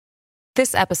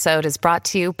This episode is brought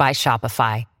to you by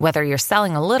Shopify. Whether you're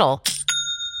selling a little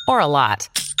or a lot,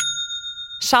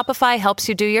 Shopify helps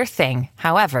you do your thing,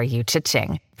 however you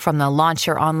cha-ching. From the launch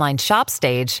your online shop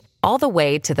stage, all the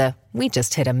way to the we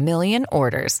just hit 1 million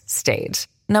orders stage.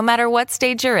 No matter what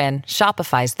stage you're in,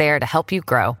 Shopify's there to help you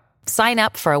grow. Sign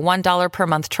up for a $1 per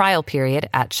month trial period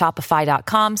at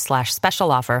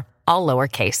shopify.com/special offer, all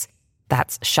lowercase.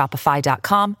 That's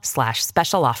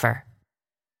shopify.com/special offer.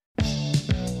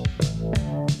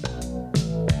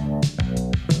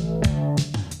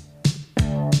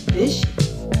 Vicious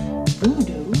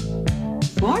Voodoo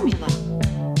Formula.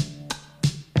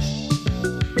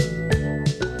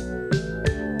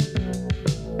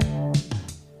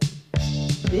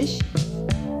 Vicious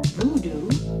Voodoo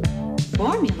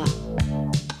Formula.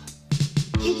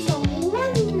 It's a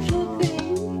wonderful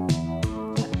thing.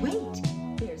 But wait,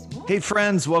 there's more. Hey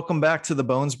friends, welcome back to the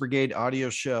Bones Brigade audio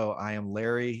show. I am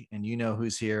Larry, and you know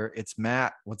who's here. It's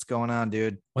Matt. What's going on,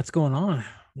 dude? What's going on?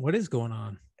 What is going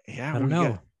on? Yeah, I don't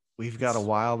know. We've got a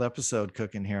wild episode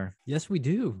cooking here. Yes, we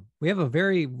do. We have a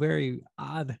very, very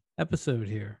odd episode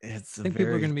here. I think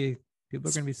people are going to be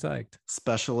psyched.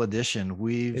 Special edition.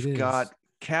 We've got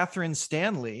Kathryn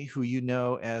Stanleigh, who you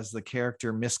know as the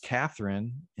character Miss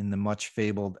Kathryn in the much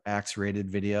fabled Axe-rated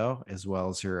video, as well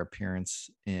as her appearance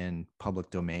in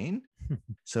Public Domain.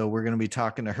 So we're going to be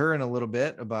talking to her in a little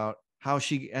bit about how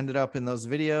she ended up in those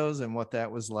videos and what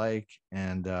that was like.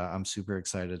 And I'm super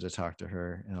excited to talk to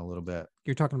her in a little bit.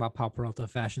 You're talking about Powell Peralta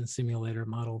Fashion Simulator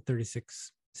Model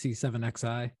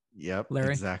 36C7XI. Yep, Larry?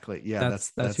 Exactly. Yeah,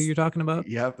 that's who you're talking about?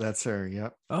 Yep, that's her.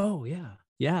 Yep. Oh, yeah.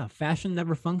 Yeah, fashion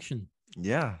never function.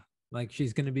 Yeah. Like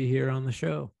she's going to be here on the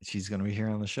show. She's going to be here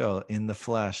on the show in the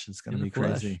flesh. It's going to be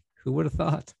crazy. Who would have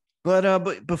thought?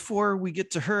 But before we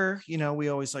get to her, you know, we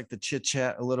always like to chit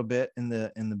chat a little bit in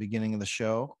the beginning of the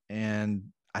show, and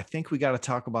I think we got to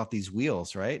talk about these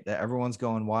wheels, right? That everyone's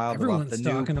going wild about the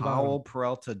new Powell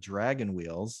Peralta Dragon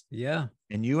wheels. Yeah,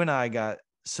 and you and I got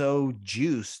so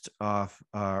juiced off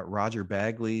Roger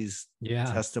Bagley's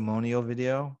testimonial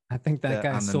video. I think that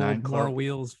guy sold more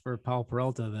wheels for Powell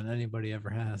Peralta than anybody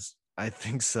ever has. I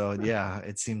think so. Yeah.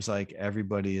 It seems like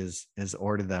everybody has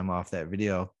ordered them off that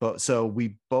video. But so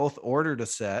we both ordered a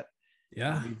set.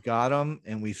 Yeah. We've got them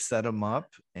and we've set them up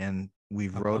and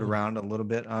we've rode around a little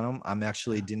bit on them. I'm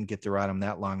actually didn't get to ride them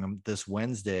that long. This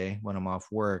Wednesday when I'm off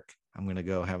work, I'm going to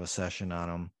go have a session on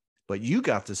them. But you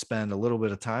got to spend a little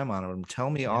bit of time on them.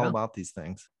 Tell me all about these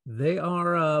things. They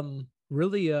are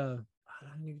really I don't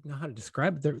even know how to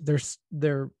describe it.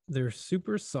 They're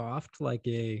super soft, like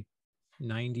a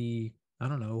 90, I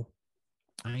don't know,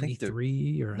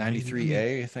 93 or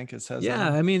 93A, I think it says.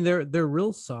 Yeah, I mean they're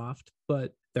real soft,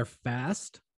 but they're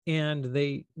fast and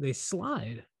they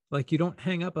slide. Like you don't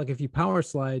hang up. Like if you power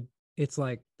slide, it's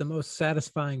like the most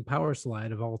satisfying power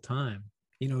slide of all time.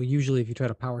 You know, usually if you try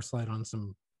to power slide on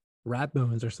some rat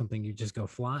bones or something, you just go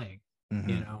flying. Mm-hmm.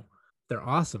 You know, they're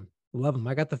awesome. Love them.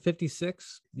 I got the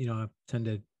 56. You know, I tend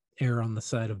to err on the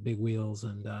side of big wheels,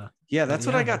 and that's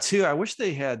what I got too. I wish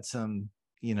they had some,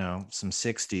 you know, some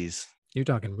 60s. You're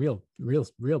talking real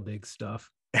big stuff.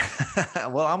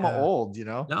 Well, I'm old, you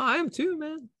know. No, I am too,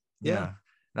 man. Yeah.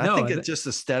 I think it's just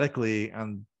aesthetically,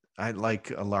 I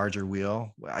like a larger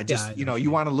wheel. I just, you know,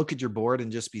 you want to look at your board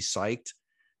and just be psyched.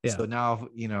 Yeah. So now,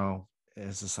 you know,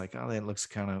 it's just like, oh, that looks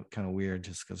kind of weird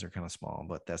just because they're kind of small,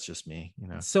 but that's just me, you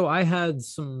know. So I had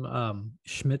some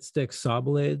Schmidt stick saw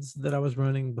blades that I was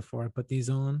running before I put these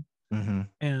on. Mm-hmm.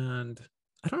 And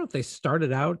I don't know if they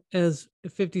started out as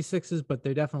 56s, but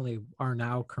they definitely are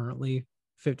now currently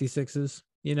 56s,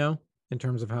 you know, in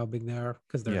terms of how big they are,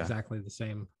 because they're exactly the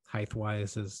same height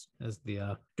wise as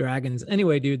the Dragons.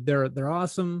 Anyway, dude, they're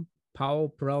awesome. Powell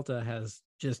Peralta has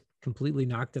just completely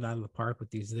knocked it out of the park with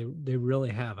these. They really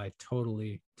have. I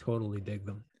totally dig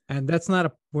them. And that's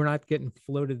we're not getting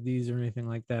floated these or anything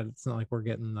like that. It's not like we're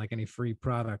getting like any free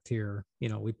product here. You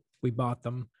know, we bought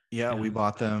them. Yeah, we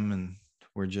bought them and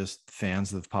we're just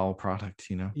fans of the Powell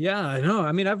product, you know? Yeah, I know.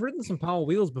 I mean, I've ridden some Powell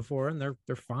wheels before and they're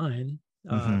fine.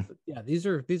 Mm-hmm. But yeah, these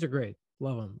are great.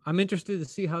 Love them. I'm interested to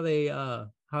see how they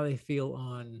feel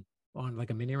on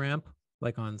like a mini ramp,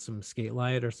 like on some skate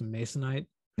light or some masonite.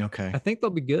 Okay. I think they'll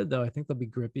be good though. I think they'll be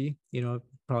grippy. You know,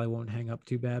 probably won't hang up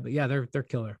too bad. But yeah, they're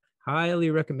killer. Highly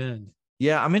recommend.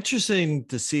 Yeah, I'm interested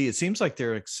to see. It seems like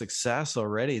they're a success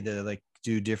already. They like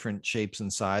do different shapes and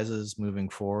sizes moving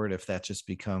forward. If that just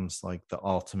becomes like the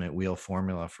ultimate wheel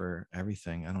formula for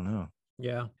everything, I don't know.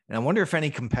 Yeah. And I wonder if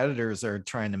any competitors are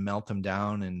trying to melt them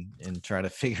down and try to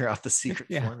figure out the secret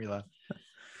formula,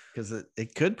 because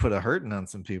it could put a hurting on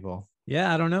some people.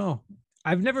 Yeah, I don't know.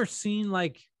 I've never seen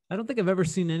like I don't think I've ever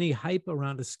seen any hype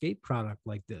around a skate product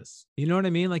like this. You know what I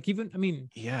mean? Like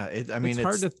yeah, it's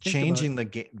hard to think changing the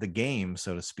game,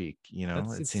 so to speak.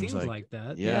 It seems seems like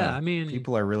that. yeah, I mean,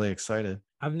 people are really excited.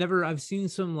 I've seen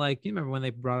some, like, you remember when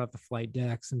they brought out the flight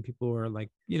decks and people were like,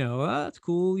 oh, that's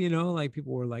cool. Like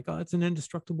people were like, oh, it's an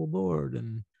indestructible board.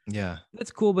 And yeah,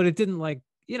 that's cool. But it didn't, like,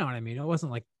 you know what I mean? It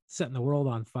wasn't like setting the world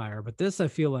on fire. But this, I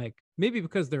feel like maybe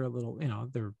because they're a little,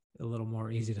 they're a little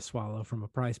more easy to swallow from a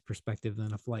price perspective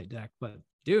than a flight deck. But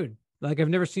dude, like, I've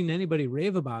never seen anybody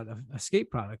rave about a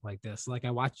skate product like this. Like,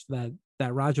 I watched that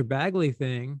Roger Bagley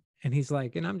thing, and he's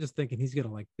like, and I'm just thinking he's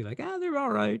gonna like be like, they're all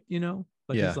right,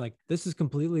 But yeah, he's like, this has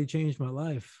completely changed my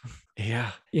life.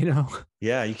 yeah,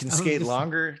 yeah. You can skate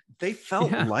longer. They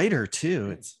felt lighter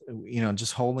too. It's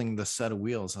just holding the set of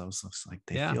wheels. I was just like,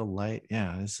 they feel light.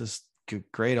 Yeah, it's just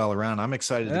great all around. I'm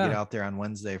excited to get out there on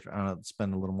Wednesday.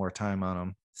 Spend a little more time on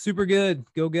them. Super good.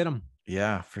 Go get them.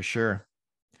 Yeah, for sure.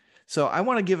 So I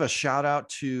want to give a shout out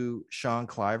to Sean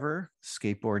Cliver,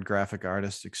 skateboard graphic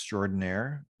artist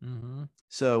extraordinaire. Mm-hmm.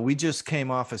 So we just came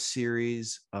off a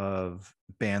series of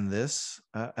Ban This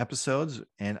episodes,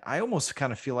 and I almost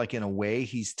kind of feel like in a way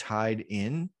he's tied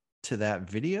in to that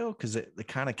video, because it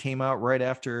kind of came out right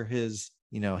after his,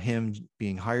 him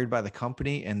being hired by the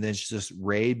company, and then it's just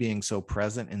Ray being so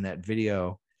present in that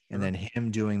video. And then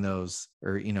him doing those,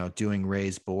 or, doing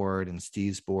Ray's board and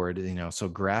Steve's board, so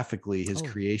graphically his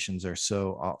creations are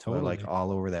so like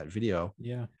all over that video.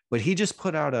 Yeah. But he just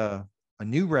put out a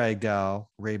new ragdoll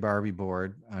Ray Barbie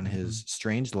board on his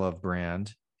Strange Love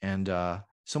brand. And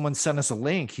someone sent us a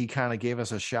link. He kind of gave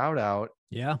us a shout out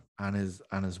on his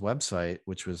website,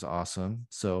 which was awesome.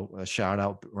 So a shout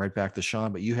out right back to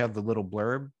Sean. But you have the little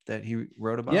blurb that he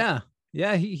wrote about.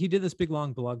 Yeah, he did this big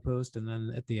long blog post, and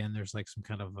then at the end there's like some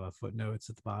kind of footnotes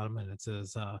at the bottom, and it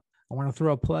says, I want to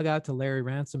throw a plug out to Larry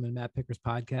Ransom and Matt Picker's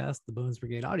podcast, The Bones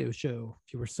Brigade Audio Show.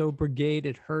 If you were so brigade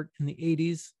it hurt in the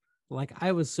 80s, like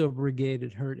I was so brigade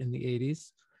it hurt in the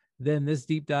 80s, then this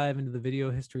deep dive into the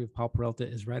video history of Paul Peralta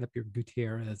is right up your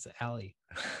Gutierrez alley.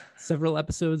 Several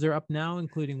episodes are up now,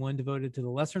 including one devoted to the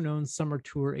lesser-known Summer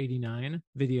Tour 89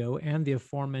 video and the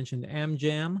aforementioned Am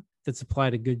Jam that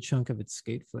supplied a good chunk of its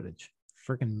skate footage.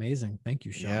 Freaking amazing. Thank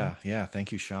you, Sean. Yeah.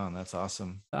 Thank you, Sean. That's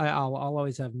awesome. I'll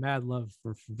always have mad love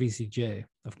for VCJ,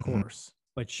 of course.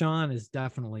 But Sean is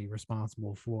definitely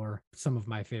responsible for some of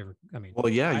my favorite. I mean, well,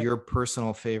 yeah, your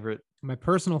personal favorite. My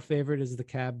personal favorite is the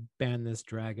Cab Ban This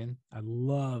Dragon. I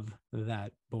love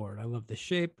that board. I love the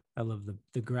shape. I love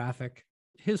the graphic.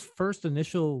 His first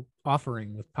initial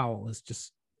offering with Powell is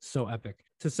just so epic,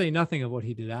 to say nothing of what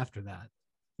he did after that,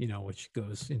 which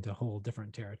goes into a whole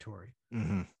different territory.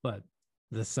 But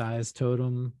the size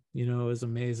totem, is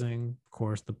amazing. Of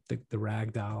course, the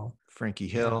ragdoll. Frankie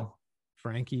Hill.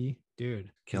 Frankie,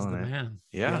 dude, killing it, man.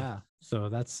 Yeah. So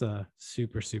that's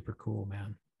super, super cool,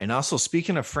 man. And also,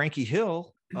 speaking of Frankie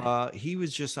Hill, he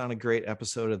was just on a great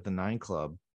episode of the 9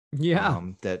 Club. Yeah.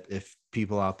 That if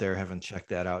people out there haven't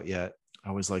checked that out yet, I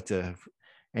always like to have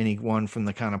anyone from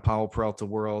the kind of Powell Peralta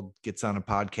world gets on a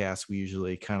podcast. We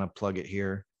usually kind of plug it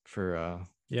here for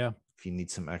if you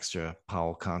need some extra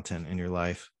Powell content in your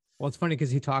life. Well, it's funny because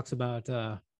he talks about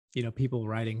people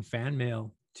writing fan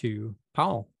mail to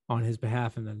Powell on his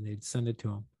behalf, and then they'd send it to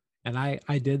him. And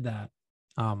I did that.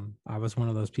 I was one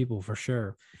of those people for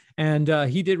sure. And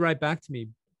he did write back to me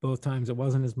both times. It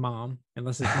wasn't his mom,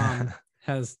 unless his mom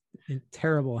has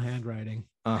terrible handwriting.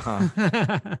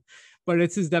 But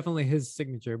it's definitely his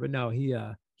signature. But no,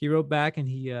 he wrote back, and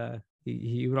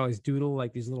he would always doodle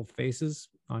like these little faces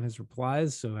on his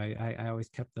replies. So I always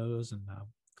kept those, and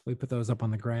we put those up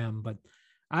on the gram. But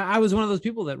I was one of those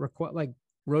people that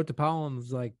wrote to Powell and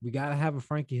was like, we got to have a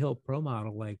Frankie Hill pro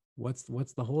model. Like, what's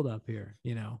the holdup here?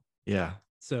 Yeah.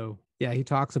 So yeah, he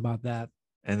talks about that.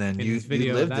 And then you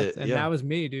lived it. And that was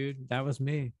me, dude. That was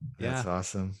me. That's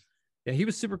awesome. Yeah, he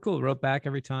was super cool. Wrote back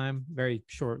every time. Very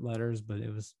short letters, but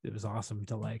it was awesome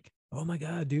to like, oh my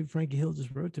God, dude, Frankie Hill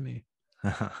just wrote to me.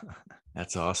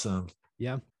 That's awesome.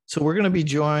 Yeah. So we're going to be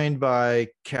joined by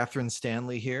Kathryn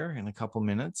Stanleigh here in a couple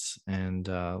minutes. And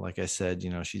like I said,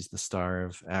 she's the star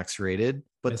of Axe Rated.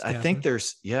 But Miss I Kathryn. think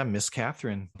there's, Miss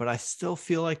Kathryn. But I still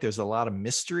feel like there's a lot of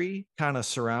mystery kind of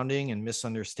surrounding and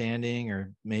misunderstanding,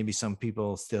 or maybe some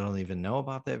people still don't even know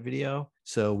about that video.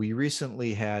 So we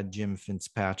recently had Jim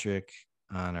Fitzpatrick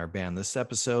on our Ban This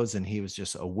episodes, and he was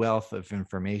just a wealth of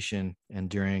information. And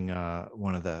during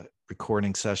one of the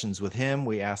recording sessions with him,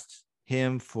 we asked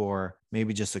him for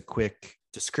maybe just a quick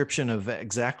description of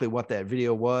exactly what that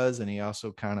video was, and he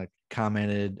also kind of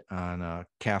commented on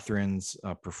Kathryn's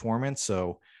performance.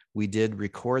 So we did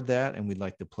record that, and we'd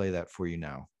like to play that for you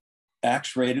now.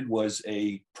 Axe Rated was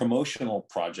a promotional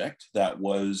project that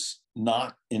was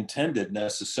not intended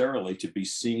necessarily to be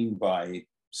seen by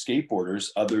skateboarders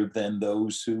other than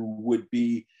those who would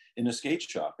be in a skate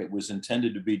shop. It was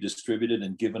intended to be distributed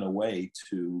and given away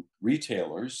to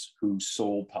retailers who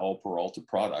sold Powell Peralta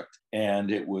product.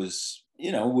 And it was,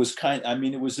 it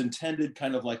was intended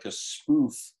kind of like a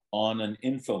spoof on an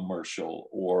infomercial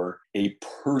or a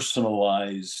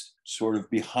personalized sort of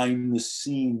behind the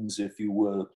scenes, if you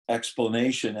will,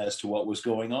 explanation as to what was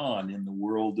going on in the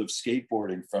world of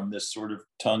skateboarding from this sort of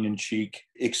tongue-in-cheek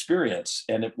experience.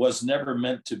 And it was never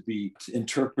meant to be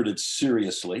interpreted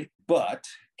seriously, but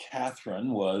Kathryn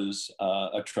was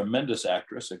a tremendous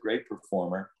actress, a great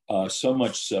performer, so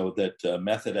much so that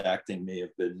method acting may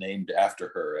have been named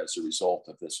after her as a result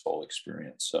of this whole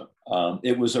experience. So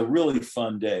it was a really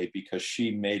fun day because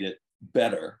she made it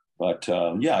better. But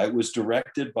it was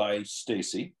directed by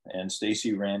Stacy, and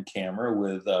Stacy ran camera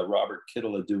with Robert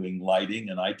Kittela doing lighting,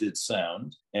 and I did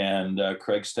sound. And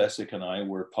Craig Stesick and I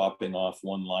were popping off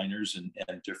one-liners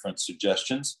and different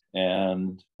suggestions.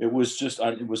 And it was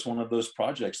it was one of those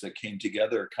projects that came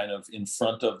together kind of in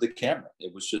front of the camera.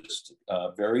 It was just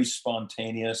very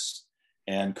spontaneous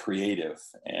and creative.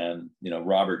 And,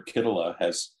 Robert Kittela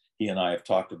he and I have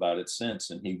talked about it since,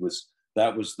 and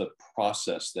that was the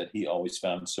process that he always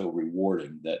found so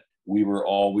rewarding, that we were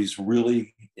always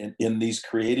really in these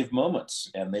creative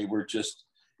moments, and they were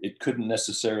it couldn't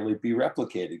necessarily be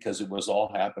replicated because it was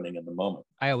all happening in the moment.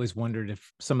 I always wondered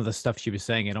if some of the stuff she was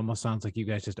saying, it almost sounds like you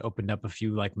guys just opened up a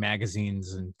few like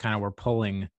magazines and kind of were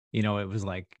pulling, it was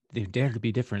like, they dare to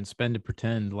be different, spend to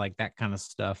pretend, like that kind of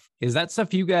stuff. Is that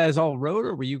stuff you guys all wrote,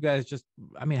 or were you guys just,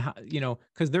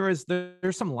 because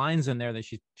there's some lines in there that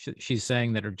she's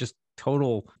saying that are just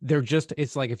total,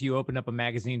 it's like if you opened up a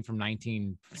magazine from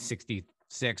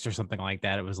 1966 or something like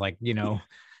that, it was like,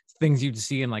 things you'd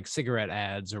see in like cigarette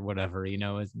ads or whatever,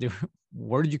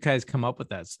 where did you guys come up with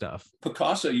that stuff?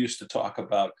 Picasso used to talk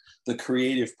about the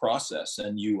creative process,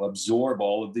 and you absorb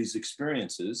all of these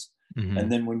experiences. Mm-hmm.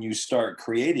 And then when you start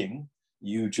creating,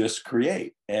 you just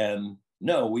create. And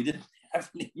no, we didn't have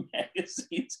any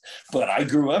magazines, but I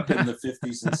grew up in the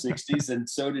 50s and 60s, and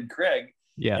so did Craig.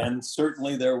 Yeah. And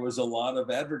certainly there was a lot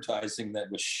of advertising that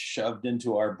was shoved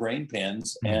into our brain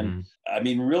pans. Mm-hmm.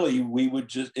 And really,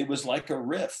 it was like a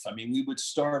riff. We would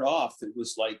start off, it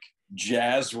was like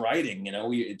jazz writing,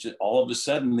 all of a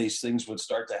sudden these things would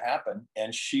start to happen.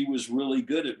 And she was really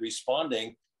good at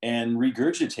responding and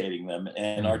regurgitating them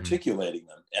and mm-hmm. articulating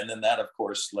them. And then that, of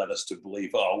course, led us to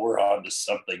believe, we're on to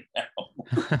something now.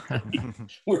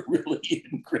 We're really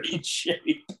in great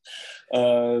shape.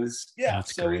 That's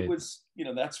so great. It was,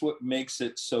 that's what makes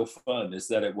it so fun, is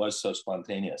that it was so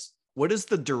spontaneous. What is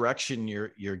the direction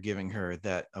you're giving her?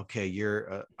 That, okay,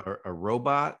 you're a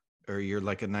robot, or you're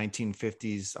like a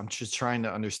 1950s? I'm just trying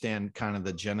to understand kind of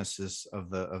the genesis of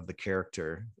the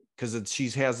character. Because she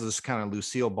has this kind of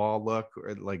Lucille Ball look,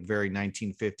 or like very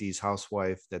 1950s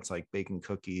housewife that's like baking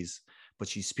cookies, but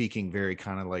she's speaking very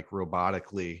kind of like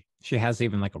robotically. She has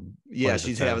even like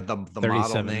she's having the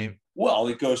model name. Well,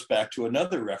 it goes back to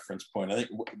another reference point. I think,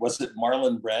 was it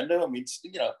Marlon Brando?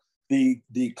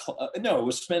 No, it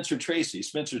was Spencer Tracy.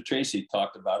 Spencer Tracy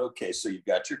talked about, okay, so you've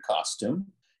got your costume,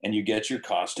 and you get your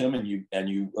costume, and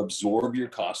you absorb your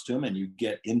costume, and you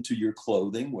get into your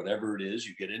clothing, whatever it is,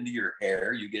 you get into your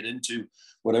hair, you get into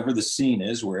whatever the scene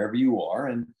is, wherever you are.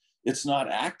 And it's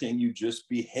not acting, you just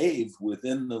behave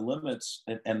within the limits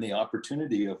and the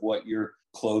opportunity of what your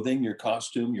clothing, your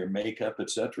costume, your makeup,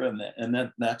 etc.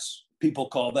 And that's, people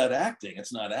call that acting.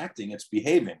 It's not acting, it's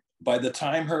behaving. By the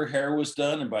time her hair was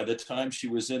done, and by the time she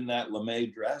was in that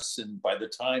lame dress, and by the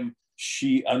time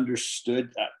she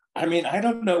understood, I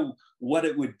don't know what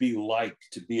it would be like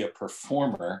to be a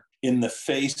performer in the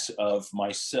face of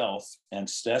myself and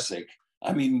Stesick.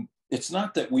 It's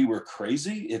not that we were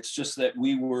crazy. It's just that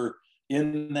we were,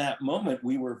 in that moment,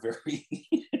 we were very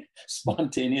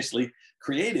spontaneously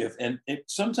creative. And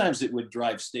sometimes it would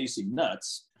drive Stacy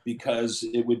nuts because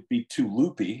it would be too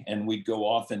loopy and we'd go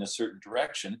off in a certain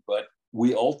direction. But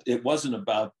it wasn't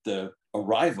about the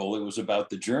arrival. It was about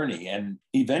the journey. And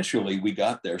eventually we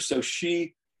got there. So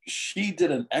she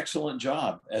did an excellent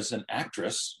job as an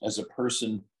actress, as a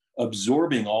person,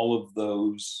 absorbing all of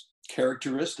those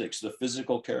characteristics, the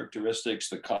physical characteristics,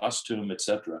 the costume,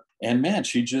 etc. And man,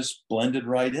 she just blended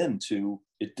right into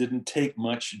it. Didn't take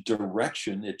much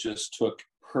direction. It just took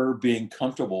her being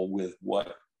comfortable with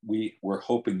what we were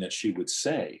hoping that she would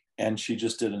say. And she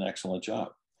just did an excellent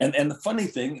job. And the funny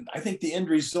thing, I think the end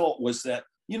result was that,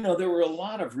 there were a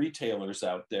lot of retailers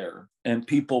out there and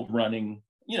people running,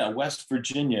 West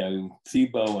Virginia,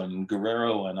 Thiebaud and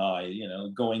Guerrero and I,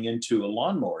 going into a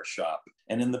lawnmower shop.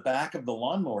 And in the back of the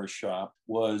lawnmower shop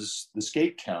was the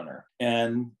skate counter.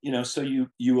 And, so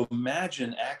you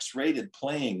imagine Axe Rated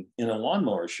playing in a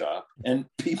lawnmower shop, and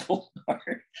people are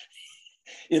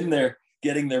in there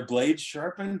getting their blades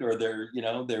sharpened or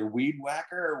their weed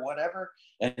whacker or whatever.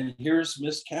 And here's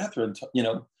Miss Kathryn,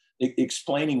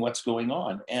 explaining what's going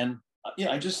on. And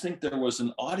I just think there was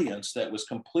an audience that was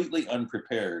completely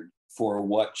unprepared for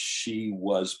what she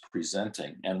was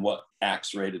presenting and what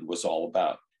Axe Rated was all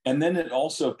about. And then it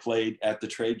also played at the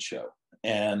trade show.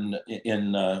 And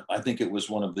I think it was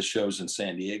one of the shows in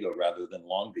San Diego rather than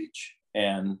Long Beach.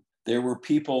 And there were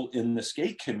people in the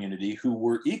skate community who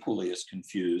were equally as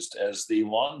confused as the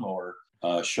lawnmower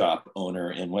shop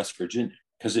owner in West Virginia,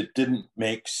 because it didn't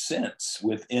make sense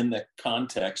within the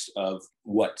context of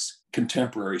what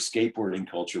contemporary skateboarding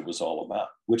culture was all about,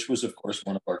 which was, of course,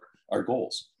 one of our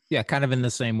goals. Yeah, kind of in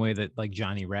the same way that like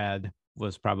Johnny Rad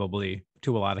was probably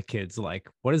to a lot of kids like,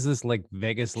 what is this like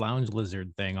Vegas lounge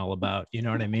lizard thing all about? You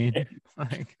know what I mean?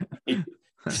 Like...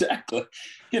 Exactly.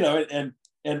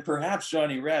 And perhaps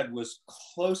Johnny Rad was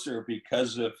closer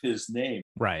because of his name.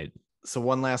 Right. So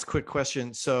one last quick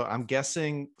question. So I'm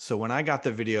guessing, so when I got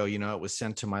the video, it was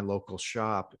sent to my local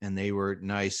shop and they were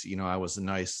nice. I was a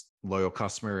nice, loyal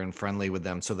customer and friendly with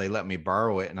them. So they let me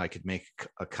borrow it and I could make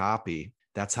a copy.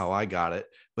 That's how I got it.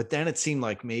 But then it seemed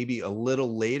like maybe a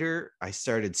little later, I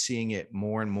started seeing it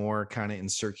more and more kind of in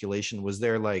circulation. Was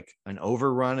there like an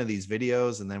overrun of these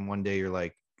videos? And then one day you're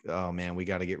like, oh man, we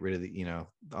got to get rid of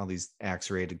all these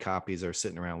Axe Rated copies are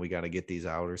sitting around. We got to get these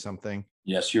out or something.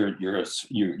 Yes, you're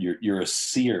a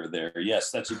seer there.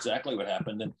 Yes, that's exactly what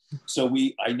happened. And so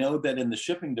I know that in the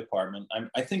shipping department,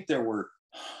 I think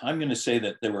I'm going to say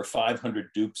that there were 500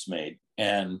 dupes made.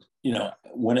 And,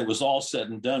 when it was all said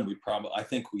and done, I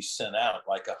think we sent out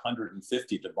like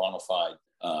 150 to bona fide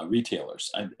retailers.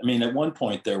 I mean, at one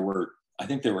point there were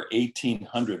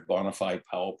 1,800 bona fide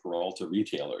Powell Peralta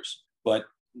retailers, but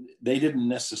they didn't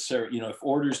necessarily, if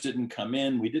orders didn't come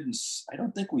in, I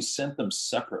don't think we sent them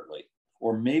separately,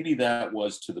 or maybe that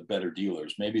was to the better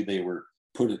dealers. Maybe they were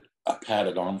put a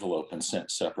padded envelope and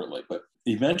sent separately, but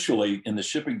eventually in the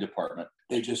shipping department,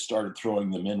 they just started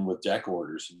throwing them in with deck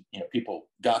orders, and people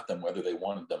got them whether they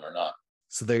wanted them or not.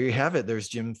 So there you have it. There's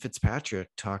Jim Fitzpatrick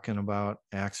talking about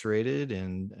Axe Rated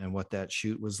and what that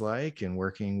shoot was like and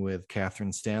working with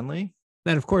Kathryn Stanleigh.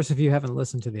 And of course, if you haven't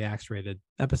listened to the Axe Rated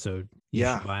episode,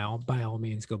 yeah, by all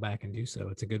means, go back and do so.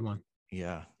 It's a good one.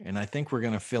 Yeah. And I think we're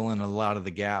going to fill in a lot of the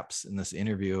gaps in this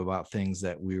interview about things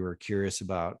that we were curious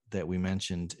about that we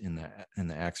mentioned in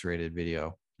the Axe Rated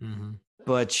video. Mm-hmm.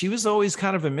 But she was always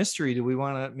kind of a mystery. Do we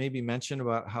want to maybe mention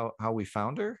about how we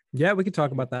found her? Yeah, we could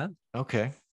talk about that.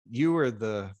 Okay. You were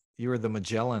the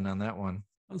Magellan on that one.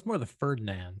 I was more the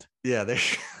Ferdinand. Yeah.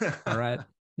 All right.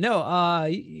 No,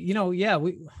 yeah,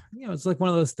 it's like one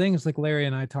of those things like Larry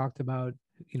and I talked about,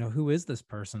 who is this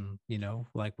person?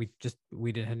 Like we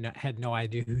had no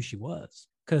idea who she was,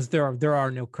 because there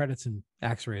are no credits in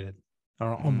Axe Rated,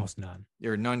 or almost none.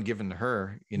 There are none given to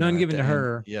her. None given to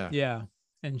her. Yeah. Yeah.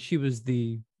 And she was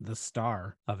the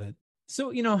star of it. So,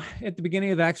 at the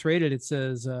beginning of Axe Rated, it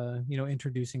says,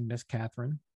 introducing Miss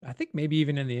Kathryn. I think maybe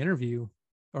even in the interview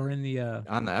or in the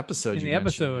on the episode. In the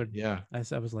episode, yeah.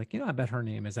 I was like, I bet her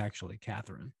name is actually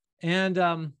Kathryn. And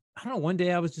I don't know, one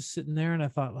day I was just sitting there and I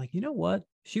thought, like, you know what?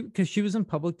 Because she was in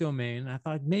public domain. I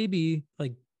thought maybe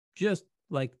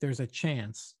there's a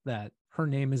chance that her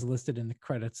name is listed in the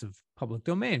credits of public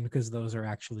domain, because those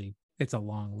are it's a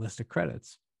long list of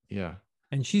credits. Yeah.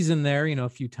 And she's in there, a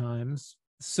few times.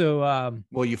 So,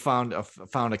 well, you found a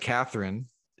Kathryn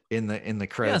in the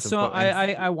credits. Yeah. So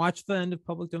I watched the end of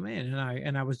public domain,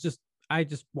 and I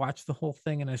just watched the whole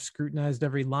thing, and I scrutinized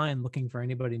every line looking for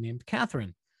anybody named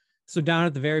Kathryn. So down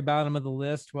at the very bottom of the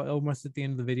list, almost at the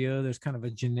end of the video, there's kind of a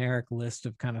generic list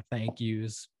of kind of thank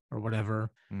yous or whatever.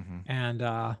 Mm-hmm.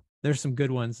 And there's some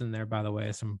good ones in there, by the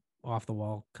way, some off the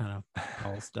wall kind of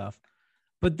all stuff.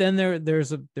 But then there's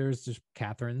just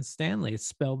Kathryn Stanleigh. It's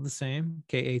spelled the same,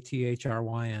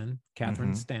 Kathryn,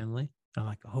 Kathryn Stanleigh. I'm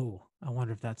like, oh, I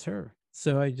wonder if that's her.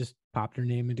 So I just popped her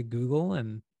name into Google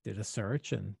and did a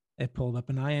search, and it pulled up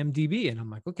an IMDb. And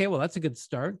I'm like, okay, well, that's a good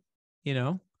start,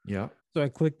 Yeah. So I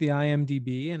clicked the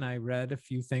IMDb and I read a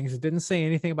few things. It didn't say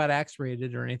anything about Axe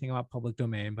Rated or anything about public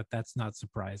domain, but that's not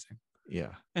surprising. Yeah.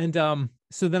 And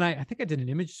so then I think I did an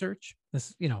image search.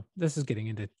 This is getting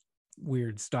into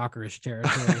weird stalkerish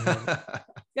territory.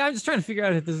 Yeah, I'm just trying to figure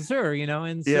out if this is her,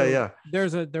 And so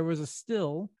there was a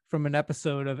still from an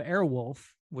episode of Airwolf,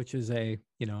 which is a,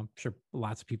 I'm sure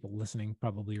lots of people listening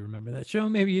probably remember that show.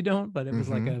 Maybe you don't, but it was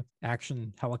like a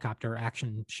helicopter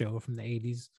action show from the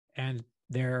 80s. And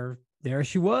there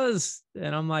she was.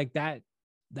 And I'm like,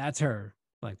 that's her,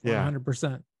 like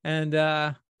 100%. And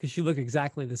because she looked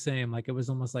exactly the same. Like it was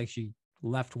almost like she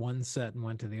left one set and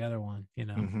went to the other one,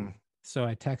 So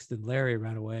I texted Larry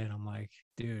right away and I'm like,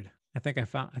 dude, I think I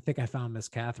found Miss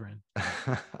Kathryn.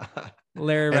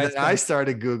 Larry writes and then I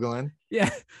started Googling. Yeah.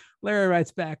 Larry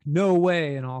writes back, no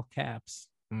way, in all caps.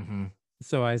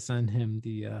 So I send him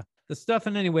the stuff.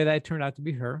 And anyway, that turned out to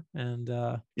be her. And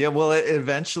well, it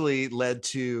eventually led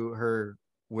to her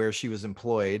where she was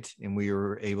employed, and we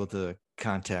were able to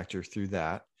contact her through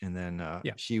that. And then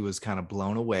she was kind of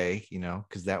blown away,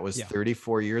 because that was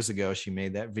 34 years ago. She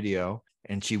made that video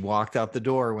and she walked out the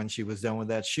door when she was done with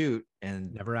that shoot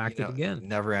and never acted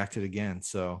again.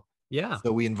 So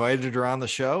so we invited her on the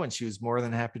show and she was more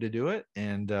than happy to do it.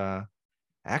 And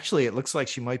actually, it looks like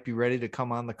she might be ready to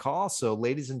come on the call. So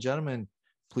ladies and gentlemen,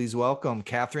 please welcome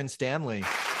Kathryn Stanleigh.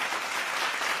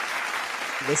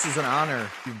 This is an honor.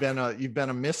 You've been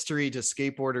a mystery to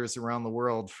skateboarders around the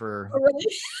world for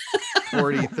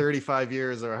 40, 35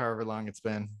 years or however long it's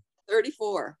been.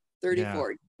 34.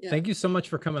 Yeah. Thank you so much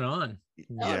for coming on.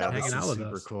 Hanging out with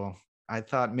super us. Cool. I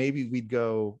thought maybe we'd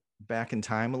go back in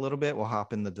time a little bit. We'll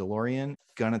hop in the DeLorean,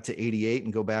 gun it to 88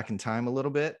 and go back in time a little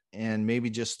bit, and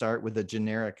maybe just start with a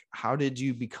generic. How did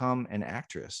you become an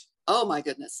actress? Oh my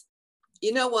goodness.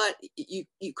 You know what? You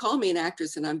call me an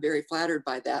actress and I'm very flattered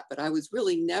by that, but I was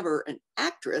really never an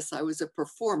actress. I was a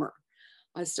performer.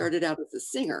 I started out as a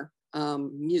singer,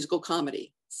 musical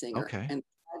comedy singer. Okay. And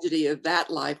the tragedy of that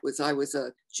life was I was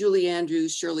a Julie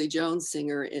Andrews, Shirley Jones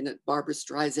singer in a Barbra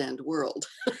Streisand world.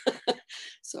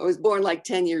 So I was born like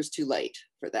 10 years too late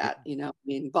for that.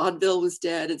 Vaudeville was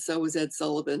dead and so was Ed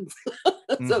Sullivan.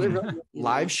 So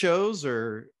live shows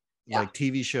or like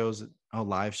TV shows? Oh,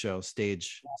 live shows,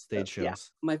 stage shows. Yeah.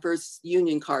 My first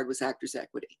union card was Actors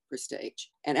Equity for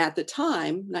stage. And at the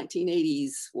time,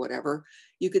 1980s, whatever,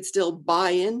 you could still buy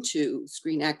into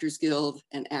Screen Actors Guild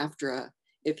and AFTRA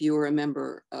if you were a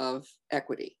member of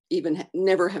Equity. Even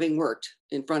never having worked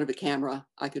in front of a camera,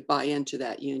 I could buy into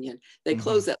that union. They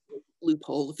closed that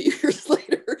loophole a few years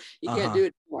later. You can't do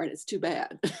it anymore, and it's too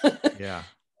bad. Yeah.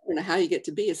 I don't know how you get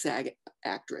to be a SAG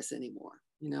actress anymore.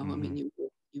 I mean, you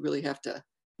really have to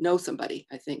know somebody,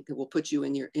 I think, that will put you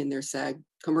in their SAG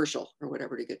commercial or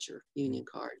whatever to get your union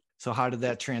card. So how did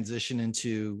that transition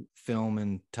into film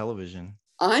and television?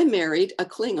 I married a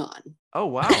Klingon. Oh,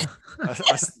 wow.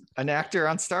 An actor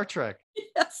on Star Trek.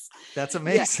 Yes. That's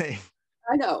amazing. Yes.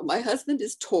 I know. My husband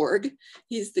is Torg.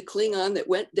 He's the Klingon that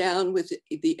went down with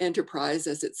the Enterprise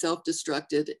as it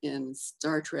self-destructed in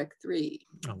Star Trek 3.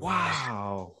 Oh,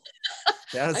 wow.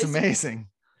 That's amazing.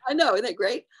 I know. Isn't that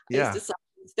great? Yeah. I used to sign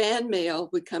fan mail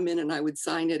would come in and I would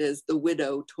sign it as the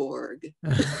widow Torg.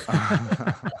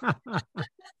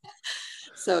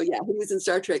 So yeah, he was in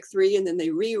Star Trek 3, and then they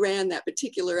reran that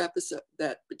particular episode,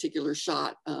 that particular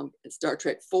shot in Star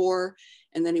Trek 4,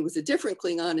 and then he was a different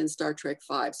Klingon in Star Trek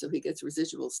 5, so he gets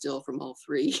residuals still from all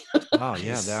 3. Oh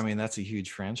yeah, I mean that's a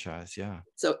huge franchise, yeah.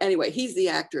 So anyway, he's the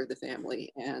actor of the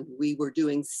family, and we were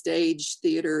doing stage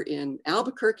theater in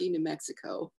Albuquerque, New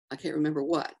Mexico. I can't remember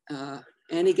what.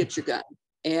 Annie, Get Your Gun.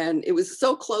 And it was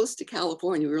so close to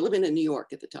California. We were living in New York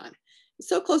at the time.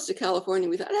 So close to California,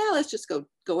 we thought, let's just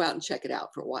go out and check it out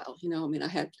for a while. I mean, I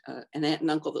had an aunt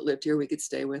and uncle that lived here we could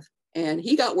stay with, and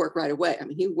he got work right away. I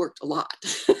mean, he worked a lot.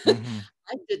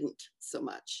 I didn't so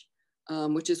much,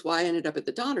 which is why I ended up at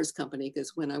the Donner's Company,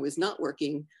 because when I was not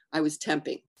working, I was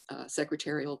temping,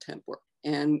 secretarial temp work,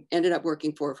 and ended up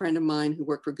working for a friend of mine who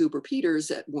worked for Goober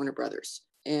Peters at Warner Brothers.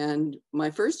 And my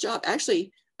first job,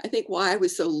 actually, I think why I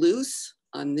was so loose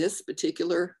on this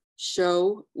particular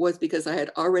show was because I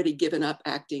had already given up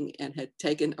acting and had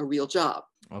taken a real job.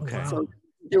 Okay. Wow. So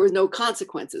there was no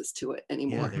consequences to it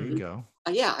anymore. Yeah, there you go.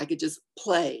 Yeah, I could just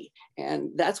play. And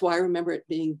that's why I remember it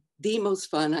being the most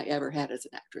fun I ever had as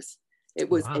an actress. It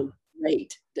was a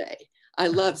great day. I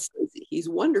love Stacey. He's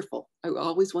wonderful. I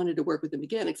always wanted to work with him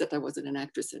again, except I wasn't an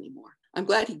actress anymore. I'm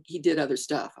glad he did other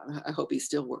stuff. I hope he's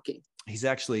still working. He's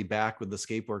actually back with the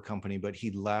skateboard company, but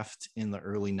he left in the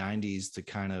early 90s to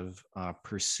kind of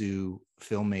pursue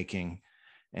filmmaking.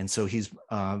 And so he's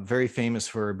very famous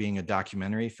for being a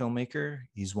documentary filmmaker.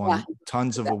 He's won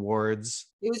tons of awards.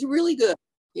 He was really good.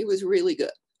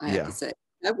 I have to say.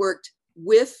 I worked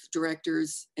with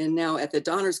directors, and now at the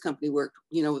Donner's Company worked,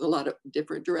 with a lot of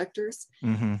different directors.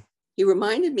 Mm-hmm. He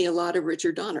reminded me a lot of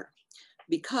Richard Donner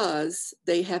because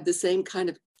they have the same kind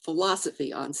of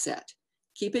philosophy on set.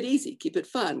 keep it easy, keep it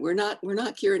fun. We're not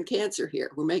curing cancer here.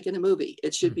 We're making a movie.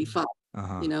 It should be fun,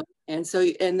 you know? And so,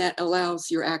 and that allows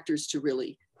your actors to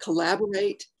really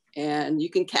collaborate, and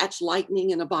you can catch lightning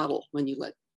in a bottle when you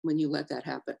let that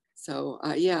happen. So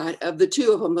yeah, of the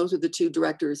two of them, those are the two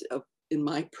directors in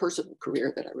my personal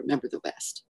career that I remember the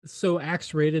best. So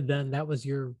Axe Rated, then that was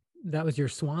your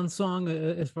swan song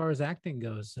as far as acting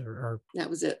goes, or that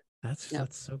was it.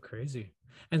 That's so crazy.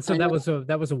 And so that was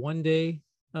a 1 day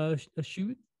a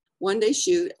shoot. 1 day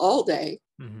shoot, all day,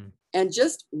 and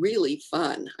just really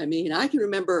fun. I mean, I can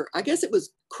remember, I guess it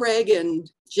was Craig and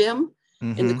Jim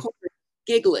in the corner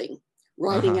giggling,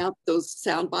 writing out those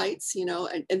sound bites, you know,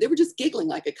 and they were just giggling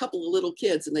like a couple of little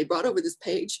kids, and they brought over this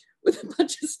page with a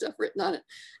bunch of stuff written on it.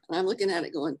 And I'm looking at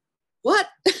it going, what?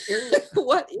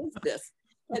 What is this?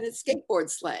 And it's skateboard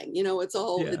slang, you know, it's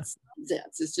nonsense.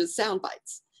 It's just sound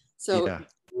bites. So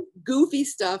goofy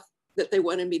stuff that they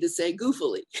wanted me to say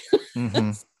goofily.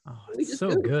 Oh, it's so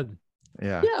goofed. Good.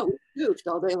 Yeah, we goofed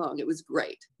all day long. It was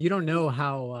great. You don't know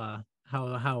how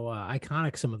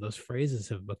iconic some of those phrases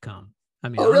have become. I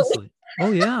mean, really? honestly.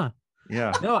 Oh yeah.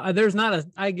 Yeah. No,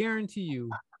 I guarantee you,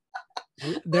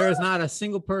 there is not a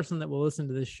single person that will listen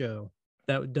to this show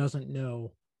that doesn't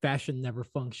know fashion never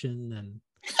function, and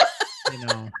you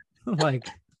know, like,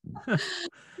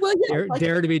 well, yeah,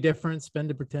 dare to be different, spend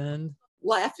to pretend.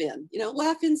 Laugh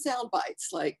in sound bites,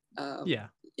 like,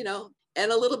 you know,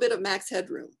 and a little bit of Max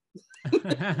Headroom.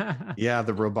 Yeah,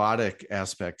 the robotic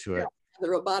aspect to it. The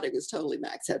robotic was totally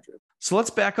Max Headroom. So let's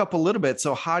back up a little bit.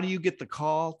 So how do you get the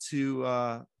call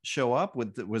to show up?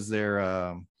 Was there?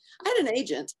 I had an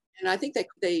agent, and I think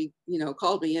they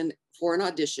called me in for an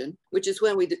audition, which is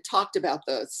when we talked about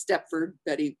the Stepford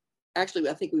Betty. Actually,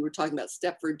 I think we were talking about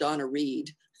Stepford Donna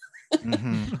Reed.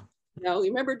 You know, you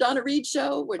remember Donna Reed's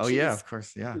show? Oh yeah, of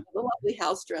course, yeah. The lovely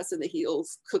house dress and the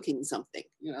heels, cooking something,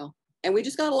 you know. And we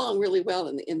just got along really well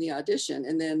in the audition.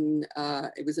 And then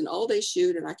it was an all-day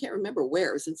shoot, and I can't remember where.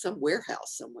 It was in some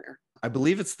warehouse somewhere. I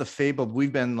believe it's the fabled.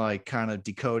 We've been like kind of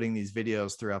decoding these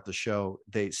videos throughout the show.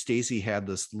 Stacy had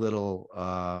this little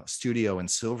studio in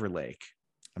Silver Lake.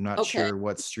 I'm not sure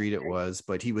what street it was,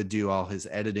 but he would do all his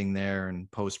editing there and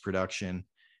post-production.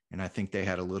 And I think they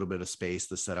had a little bit of space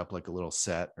to set up like a little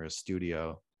set or a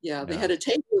studio. Yeah, they had a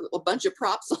table with a bunch of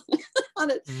props on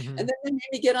it. And then they made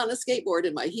me get on a skateboard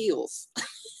in my heels.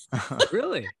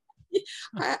 Really?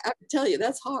 I can tell you,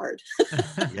 that's hard.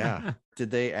 Yeah.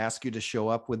 Did they ask you to show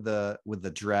up with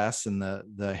the dress and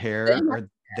the hair, or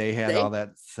they had all that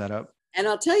set up? And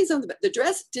I'll tell you something, the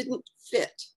dress didn't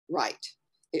fit right.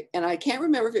 And I can't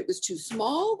remember if it was too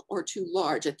small or too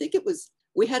large. I think it was,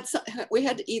 we had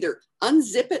to either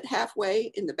unzip it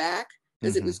halfway in the back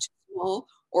because it was too small,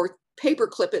 or paper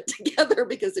clip it together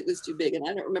because it was too big. And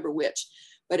I don't remember which,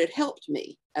 but it helped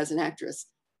me as an actress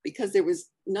because there was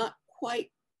not quite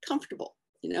comfortable,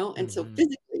 you know? And so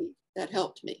physically that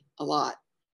helped me a lot.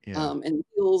 Yeah. And the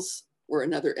heels were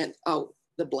another, and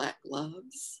the black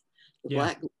gloves,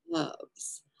 black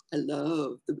gloves. I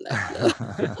love the black gloves.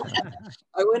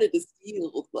 I wanted to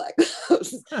steal black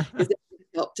gloves because that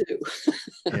helped too.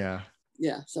 Yeah.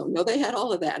 Yeah. So no, they had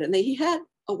all of that. And he had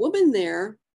a woman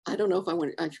there. I don't know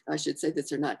if I should say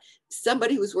this or not.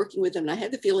 Somebody was working with them, and I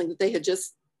had the feeling that they had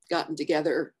just gotten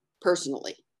together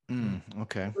personally.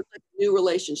 Okay. It was like a new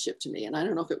relationship to me. And I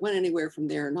don't know if it went anywhere from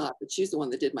there or not, but she's the one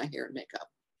that did my hair and makeup.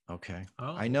 Okay.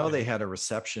 I know they had a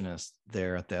receptionist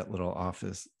there at that little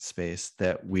office space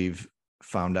that we've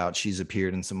found out she's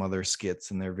appeared in some other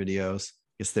skits in their videos.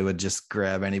 I guess they would just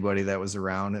grab anybody that was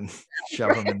around and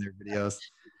shove them in their videos.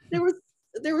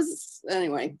 There was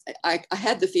anyway, I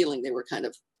had the feeling they were kind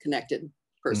of connected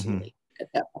personally at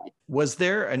that point. Was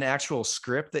there an actual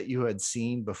script that you had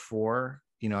seen before,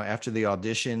 you know, after the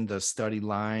audition, the study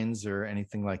lines or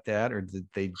anything like that? Or did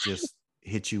they just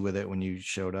hit you with it when you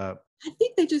showed up? I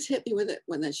think they just hit me with it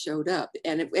when they showed up.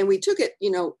 And we took it,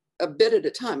 you know, a bit at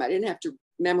a time. I didn't have to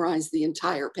memorize the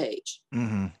entire page.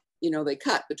 You know, they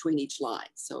cut between each line.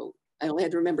 So I only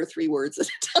had to remember 3 words at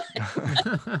a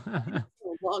time.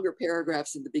 Longer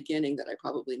paragraphs in the beginning that I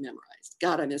probably memorized.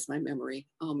 God, I miss my memory.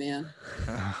 Oh man.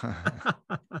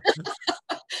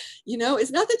 You know,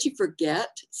 it's not that you forget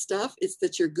stuff, it's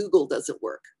that your Google doesn't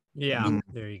work. Yeah,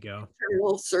 there you go. The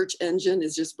internal search engine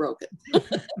is just broken.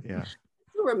 Yeah.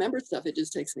 I remember stuff, it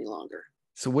just takes me longer.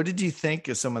 So what did you think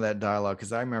of some of that dialogue?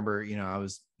 Because I remember, you know, I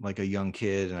was like a young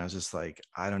kid and I was just like,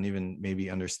 I don't even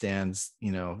maybe understand,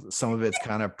 you know, some of it's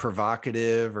kind of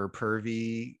provocative or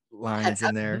pervy lines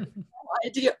in there. No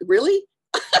idea. Really?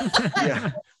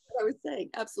 Yeah. What I was saying,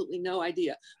 absolutely no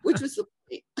idea, which was the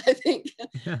point, I think.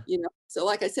 You know, so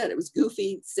like I said, it was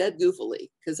goofy, said goofily,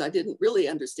 because I didn't really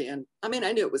understand. I mean,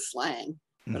 I knew it was slang,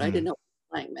 but I didn't know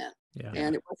what slang meant. Yeah.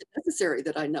 And it wasn't necessary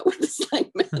that I know what the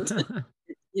slang meant.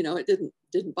 It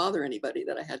didn't bother anybody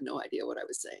that I had no idea what I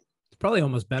was saying. It's probably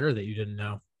almost better that you didn't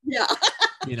know. Yeah.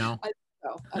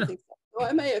 I think so. So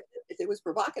I may have, if it was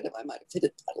provocative, I might have hit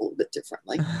it a little bit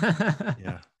differently.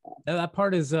 Yeah. That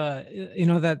part is,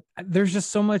 that there's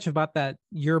just so much about that,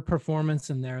 your performance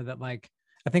in there that like,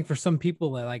 I think for some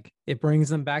people that like, it brings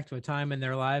them back to a time in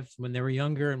their lives when they were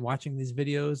younger and watching these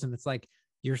videos. And it's like,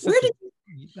 I'm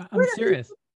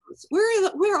serious.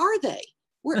 Where are they?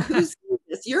 Who's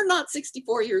this? You're not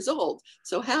 64 years old.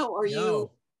 So how are you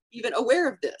even aware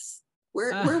of this?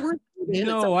 Where were you?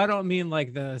 No, I don't mean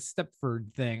like the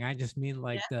Stepford thing. I just mean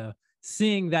like the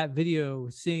seeing that video,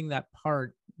 seeing that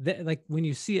part that like when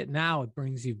you see it now, it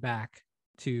brings you back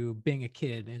to being a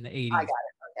kid in the 80s. I got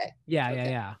it. Okay.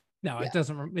 Yeah. No, it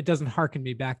doesn't harken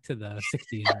me back to the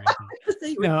 60s or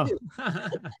anything. No.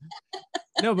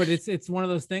 No, but it's one of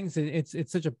those things.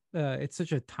 It's such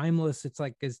a timeless, it's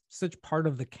such part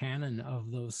of the canon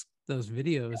of those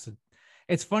videos.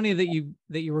 It's funny that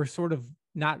you were sort of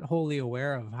not wholly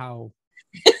aware of how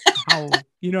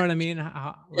you know what I mean?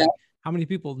 How many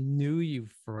people knew you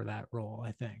for that role,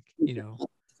 I think, That's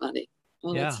funny.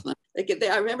 Oh, yeah. That's funny.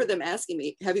 I remember them asking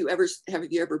me, have you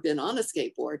ever been on a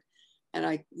skateboard? And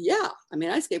I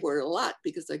skateboarded a lot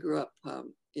because I grew up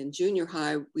in junior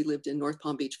high. We lived in North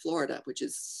Palm Beach, Florida, which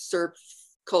is surf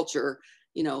culture,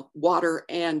 water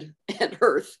and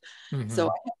earth. Mm-hmm. So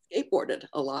I skateboarded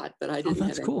a lot, but I didn't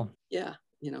have any, cool. Yeah.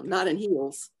 Not in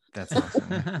heels. That's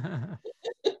awesome.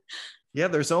 Yeah.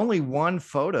 There's only one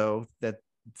photo that's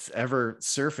ever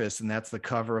surfaced, and that's the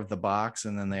cover of the box.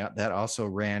 And then that also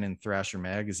ran in Thrasher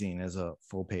magazine as a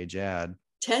full page ad.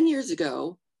 10 years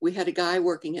ago, we had a guy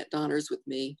working at Donner's with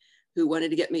me who wanted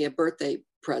to get me a birthday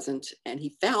present, and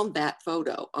he found that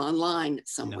photo online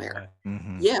somewhere. No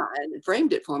mm-hmm. Yeah, and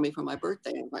framed it for me for my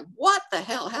birthday. I'm like, what the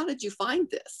hell? How did you find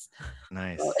this?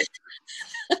 Nice. So,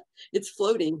 it's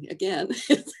floating again.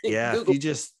 Yeah, Google. If you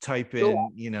just type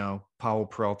in, Powell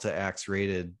Peralta Axe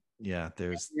Rated,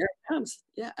 there it comes.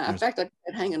 Yeah, in fact, I got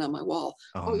it hanging on my wall.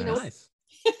 Oh, nice.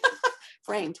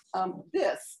 Framed.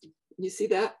 This, you see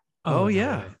that? Oh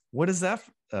yeah. What is that?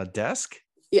 A desk?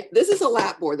 Yeah, this is a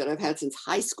lap board that I've had since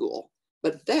high school,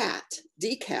 but that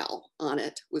decal on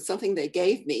it was something they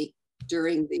gave me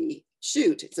during the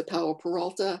shoot. It's a Powell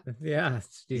Peralta. Yeah,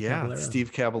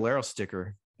 Steve Caballero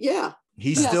sticker. Yeah.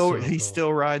 He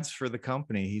still rides for the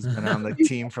company. He's been on the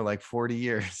team for like 40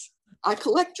 years. I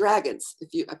collect dragons.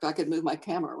 If I could move my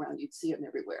camera around, you'd see them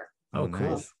everywhere. Oh, cool.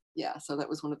 Nice. Yeah, so that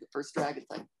was one of the first dragons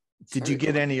I Did you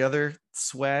get any other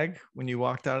swag when you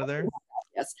walked out of there?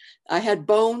 Yes, I had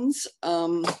Bones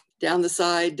down the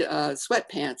side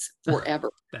sweatpants forever.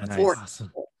 That's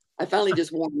awesome. I finally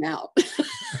just wore them out.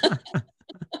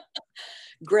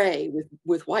 Gray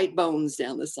with white bones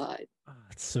down the side. Oh,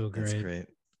 that's so great. That's great.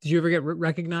 Did you ever get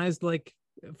recognized like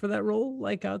for that role,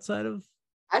 like outside of?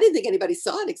 I didn't think anybody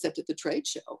saw it except at the trade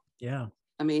show. Yeah.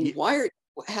 I mean, where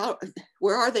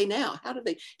are they now? How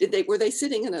were they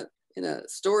sitting in a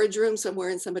storage room somewhere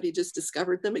and somebody just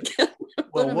discovered them again?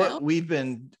 Well, what we've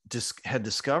had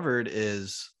discovered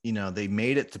is, they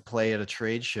made it to play at a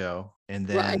trade show, and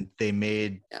then they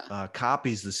made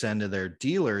copies to send to their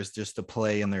dealers just to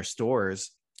play in their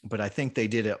stores. But I think they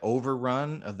did an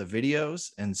overrun of the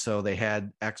videos. And so they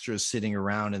had extras sitting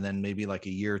around, and then maybe like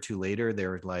a year or two later, they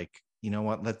were like, you know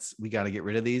what, we got to get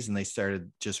rid of these. And they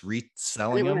started just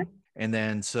reselling them. And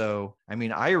then,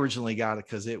 I originally got it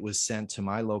because it was sent to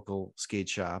my local skate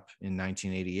shop in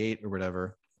 1988 or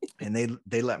whatever. And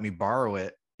they let me borrow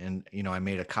it. And, I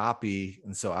made a copy.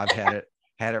 And so I've had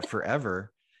it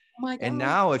forever. Oh my God. And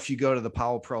now if you go to the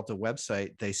Powell Peralta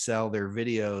website, they sell their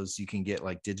videos. You can get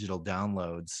like digital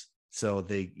downloads. So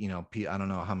they, I don't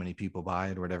know how many people buy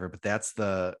it or whatever, but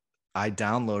I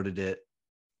downloaded it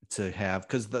to have,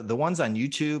 because the ones on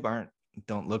YouTube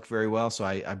don't look very well. So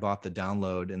I bought the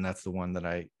download, and that's the one that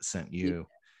I sent you.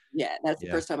 Yeah, that's the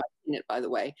first time I've seen it, by the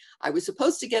way. I was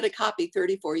supposed to get a copy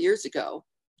 34 years ago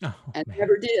and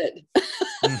never did.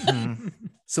 Mm-hmm.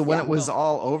 So when it was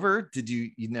all over, did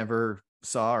you never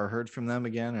saw or heard from them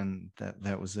again? And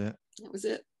that was it? That was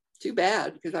it. Too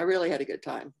bad, because I really had a good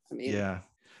time. Yeah.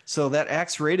 So that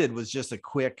Axe Rated was just a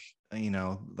quick,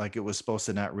 like it was supposed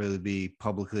to not really be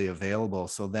publicly available.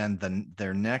 So then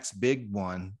their next big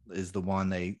one is the one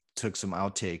they took some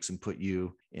outtakes and put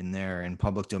you in there in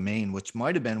public domain, which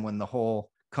might have been when the whole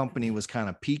company was kind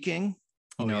of peaking,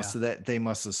 so that they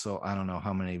must have sold, I don't know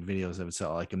how many videos they would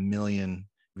sell, like 1 million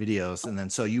videos. And then,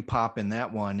 so you pop in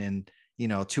that one and,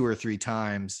 2 or 3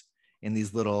 times in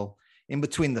these little in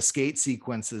between the skate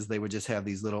sequences, they would just have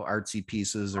these little artsy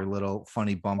pieces or little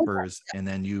funny bumpers, and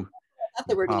then you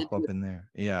pop up in there.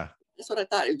 Yeah, that's what I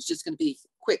thought. It was just going to be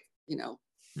quick,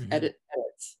 edits.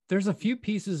 There's a few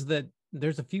pieces I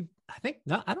think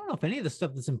not, I don't know if any of the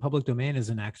stuff that's in public domain is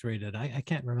in X rated. I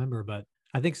can't remember, but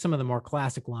I think some of the more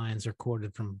classic lines are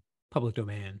quoted from public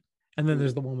domain. And then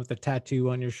there's the one with the tattoo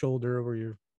on your shoulder where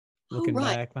you're looking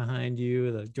back behind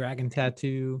you, the dragon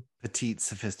tattoo. Petite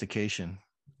sophistication.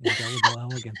 Indelible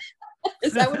elegance.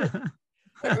 Is that what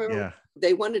Yeah.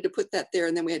 They wanted to put that there,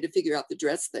 and then we had to figure out the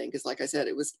dress thing because, like I said,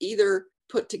 it was either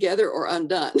put together or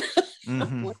undone.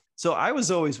 So I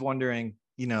was always wondering,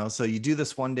 so you do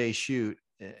this one day shoot,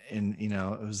 and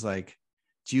it was like,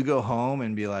 do you go home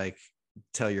and be like,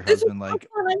 tell your husband like,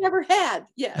 I never had.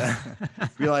 Yes.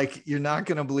 You're like, you're not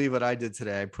going to believe what I did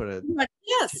today. I put a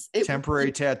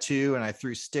temporary tattoo and I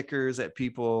threw stickers at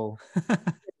people. It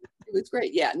was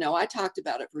great. Yeah, no, I talked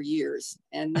about it for years.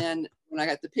 And then when I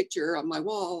got the picture on my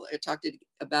wall, I talked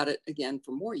about it again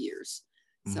for more years.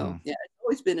 So yeah, it's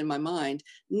always been in my mind,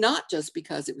 not just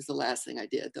because it was the last thing I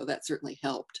did, though that certainly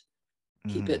helped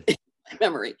keep it in my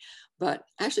memory, but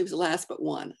actually it was the last but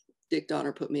one. Dick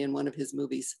Donner put me in one of his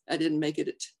movies. I didn't make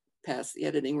it past the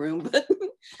editing room, but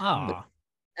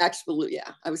actually,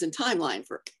 yeah, I was in Timeline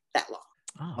for that long.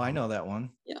 Oh, I know that one.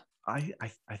 Yeah. I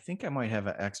think I might have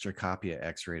an extra copy of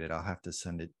X rated. I'll have to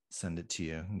send it to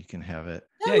you. You can have it.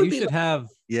 Yeah, you should have.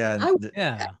 Yeah.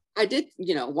 I did,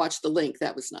 watch the link.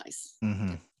 That was nice.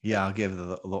 Yeah, I'll give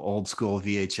the old school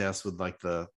VHS with like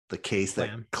the case that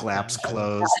claps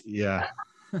closed. Yeah.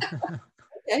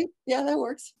 Okay. Yeah, that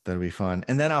works. That'll be fun.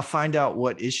 And then I'll find out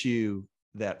what issue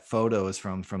that photo is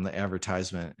from the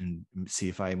advertisement and see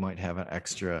if I might have an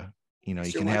extra, you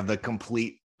can have the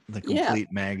complete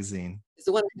magazine.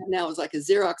 The one I have now is like a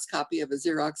Xerox copy of a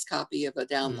Xerox copy of a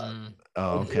download.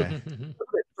 Oh, okay. A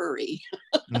bit furry.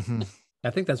 I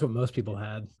think that's what most people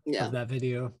had of that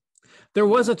video. There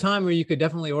was a time where you could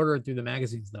definitely order it through the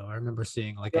magazines, though. I remember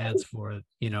seeing like ads for it,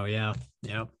 Yeah.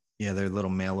 Yeah, their little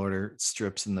mail order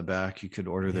strips in the back. You could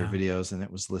order their videos and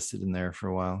it was listed in there for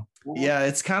a while. Yeah,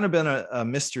 it's kind of been a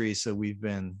mystery. So we've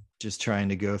been just trying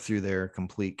to go through their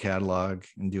complete catalog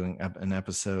and doing an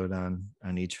episode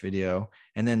on each video.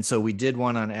 And then so we did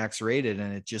one on X rated,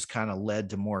 and it just kind of led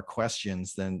to more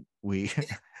questions than we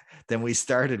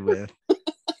started with.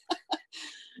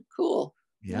 Cool.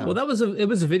 Yeah. Well, it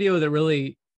was a video that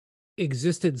really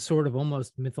existed sort of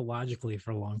almost mythologically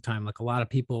for a long time. Like a lot of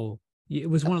people, it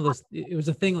was one of those, it was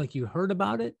a thing like you heard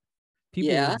about it.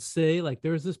 People would say like,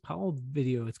 there's this Powell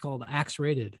video, it's called X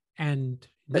rated, and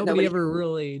nobody ever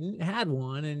really had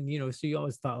one. And, so you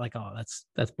always thought like, oh,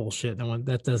 that's bullshit. No one,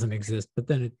 that doesn't exist. But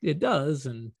then it does.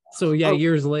 And so,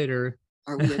 years later.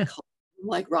 Are we a cult,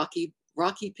 like Rocky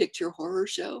Picture Horror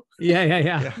Show?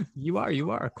 Yeah. You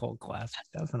are a cult classic,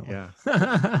 definitely. Yeah.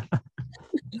 I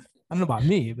don't know about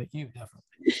me, but you definitely.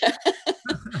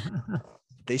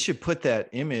 They should put that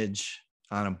image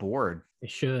on a board. They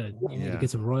should. You need to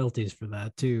get some royalties for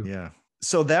that too. Yeah.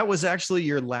 So that was actually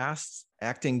your last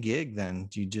acting gig then?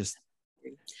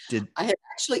 I had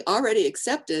actually already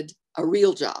accepted a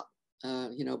real job,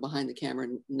 behind the camera,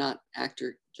 not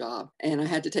actor job. And I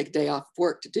had to take a day off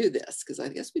work to do this because I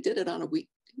guess we did it on a week.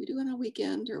 Did we do it on a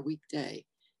weekend or a weekday?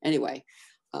 Anyway,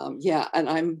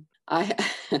 and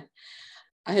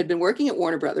I had been working at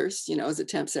Warner Brothers, as a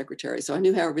temp secretary. So I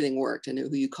knew how everything worked. I knew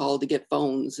who you called to get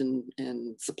phones and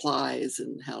supplies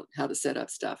and how to set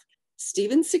up stuff.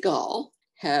 Steven Seagal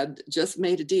had just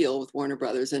made a deal with Warner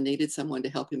Brothers and needed someone to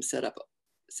help him set up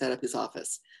his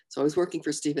office. So I was working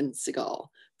for Steven Seagal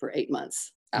for 8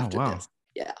 months after this.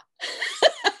 Yeah.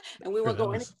 And we won't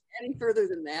go any further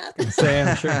than that.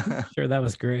 I'm sure that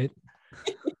was great.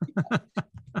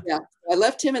 Yeah, I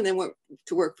left him and then went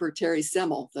to work for Terry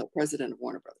Semel, the president of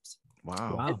Warner Brothers.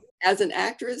 Wow. As an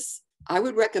actress, I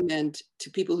would recommend to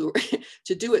people who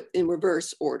to do it in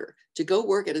reverse order, to go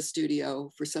work at a studio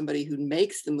for somebody who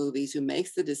makes the movies, who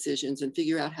makes the decisions, and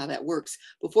figure out how that works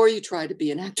before you try to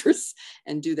be an actress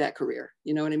and do that career.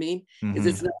 You know what I mean? Because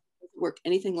it's not work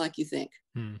anything like you think.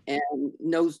 And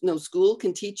no school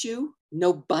can teach you.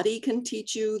 Nobody can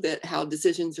teach you that how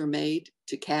decisions are made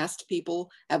to cast people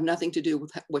have nothing to do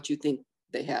with what you think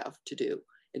they have to do.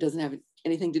 It doesn't have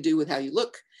anything to do with how you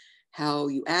look, how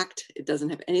you act. It doesn't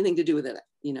have anything to do with it.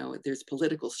 There's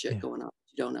political shit going on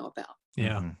that you don't know about.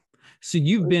 Yeah. So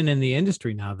you've been in the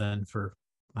industry now then for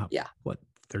what,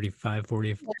 35,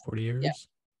 40 years?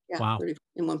 Yeah, wow.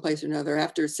 In one place or another.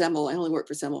 After Semel, I only worked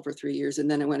for Semel for 3 years,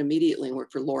 and then I went immediately and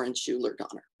worked for Lauren Schuler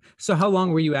Donner. So how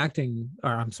long were you acting,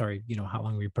 or I'm sorry, how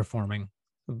long were you performing,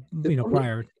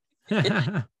 prior?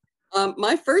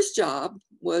 My first job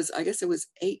was, I guess it was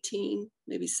 18,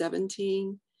 maybe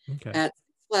 17, at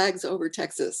Flags Over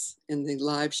Texas in the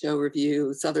live show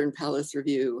review, Southern Palace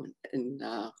Review in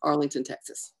Arlington,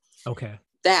 Texas. Okay.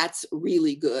 That's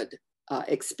really good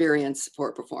experience for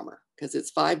a performer because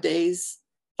it's 5 days,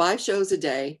 5 shows a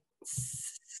day,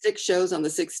 6 shows on the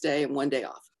 6th day and 1 day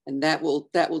off. And that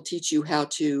will teach you how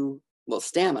to, well,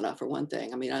 stamina for one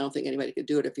thing. I mean, I don't think anybody could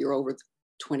do it if you're over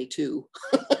 22.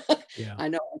 Yeah. I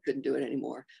know I couldn't do it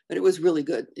anymore, but it was really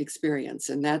good experience.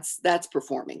 And that's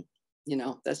performing,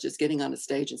 that's just getting on a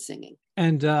stage and singing.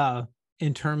 And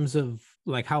in terms of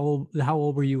like, how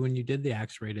old were you when you did the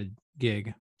X-rated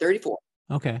gig? 34.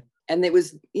 Okay. And it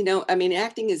was, I mean,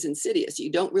 acting is insidious.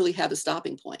 You don't really have a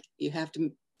stopping point. You have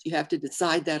to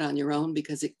decide that on your own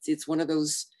because it's one of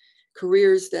those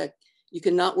careers that you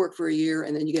cannot work for a year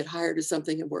and then you get hired to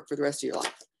something and work for the rest of your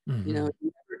life. Mm-hmm. You never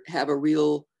have a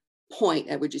real point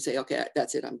at which you say, okay,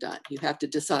 that's it, I'm done. You have to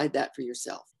decide that for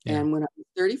yourself. Yeah. And when I was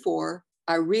 34,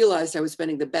 I realized I was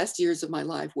spending the best years of my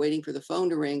life waiting for the phone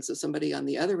to ring so somebody on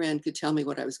the other end could tell me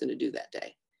what I was going to do that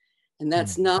day. And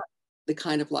that's not the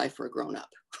kind of life for a grown-up.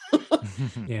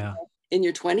 Yeah. In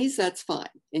your 20s, that's fine.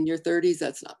 In your 30s,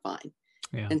 that's not fine.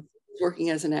 Yeah. And working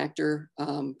as an actor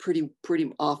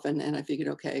pretty often, and I figured,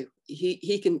 okay,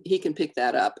 he can pick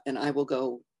that up, and I will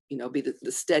go, be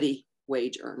the steady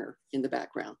wage earner in the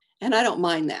background. And I don't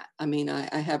mind that. I mean,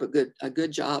 I have a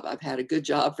good job. I've had a good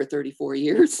job for 34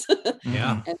 years.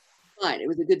 Yeah. And fine. It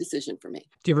was a good decision for me.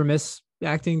 Do you ever miss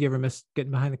acting? Do you ever miss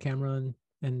getting behind the camera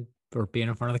and or being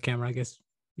in front of the camera, I guess?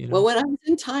 Well, when I was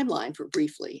in Timeline for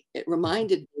briefly, it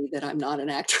reminded me that I'm not an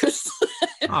actress.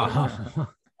 Oh.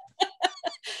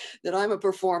 That I'm a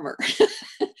performer.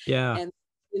 Yeah. And,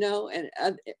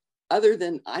 and other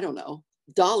than, I don't know,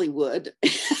 Dollywood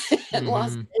and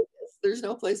Las Vegas, there's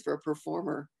no place for a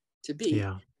performer to be.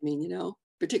 Yeah. I mean,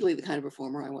 particularly the kind of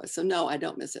performer I was. So no, I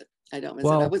don't miss it. I don't miss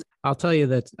it. I'll tell you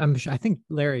that I think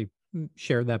Larry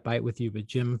shared that bite with you, but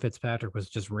Jim Fitzpatrick was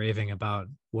just raving about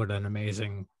what an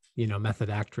amazing, method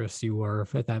actress you were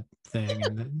at that thing.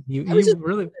 And you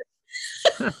really...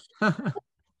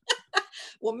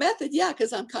 Well, method, yeah,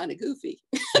 because I'm kind of goofy.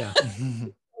 Yeah.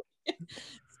 So,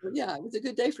 yeah, it was a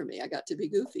good day for me. I got to be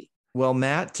goofy. Well,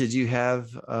 Matt, did you have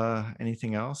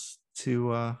anything else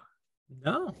to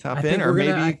top in, or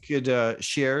maybe you could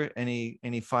share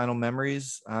any final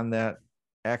memories on that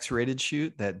X-rated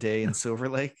shoot that day in Silver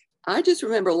Lake? I just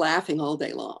remember laughing all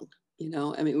day long.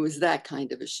 I mean, it was that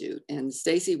kind of a shoot, and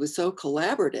Stacy was so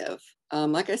collaborative.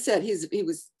 Like I said, he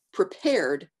was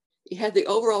prepared. He had the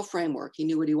overall framework. He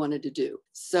knew what he wanted to do.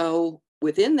 So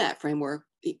within that framework,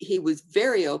 he was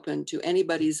very open to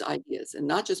anybody's ideas, and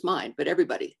not just mine, but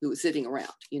everybody who was sitting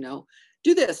around,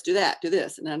 do this, do that, do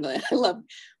this. And I'm like, I love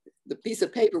the piece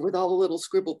of paper with all the little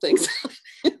scribbled things.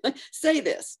 Say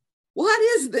this. What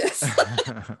is this?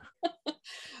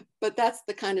 But that's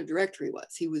the kind of director he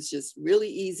was. He was just really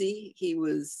easy. He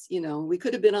was, we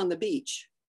could have been on the beach.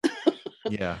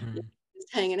 Yeah.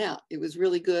 Just hanging out. It was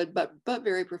really good, but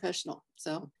very professional.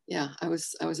 So yeah, I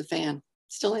was a fan.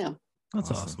 Still am.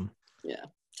 That's awesome. Yeah.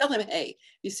 Tell him, hey,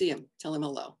 if you see him, tell him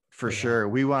hello. For sure.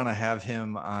 We want to have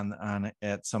him on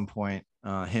at some point,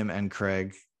 him and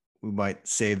Craig. We might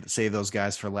save those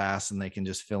guys for last, and they can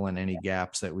just fill in any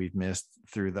gaps that we've missed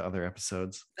through the other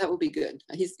episodes. That would be good.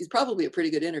 He's probably a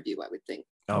pretty good interview, I would think.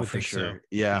 Oh, for sure. So.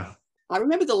 Yeah. I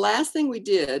remember the last thing we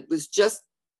did was just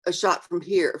a shot from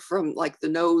here, from like the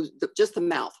nose, just the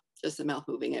mouth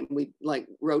moving. And we like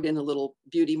wrote in a little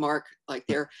beauty mark, like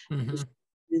there,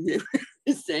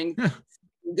 saying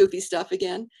goofy stuff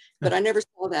again. But I never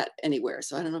saw that anywhere.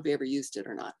 So I don't know if he ever used it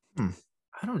or not.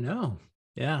 I don't know.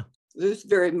 Yeah. It was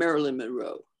very Marilyn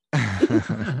Monroe.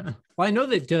 Well, I know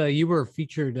that you were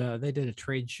featured. They did a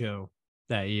trade show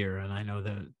that year, and I know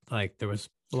that like there was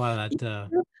a lot of that.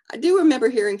 I do remember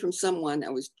hearing from someone. I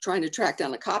was trying to track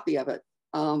down a copy of it,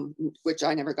 which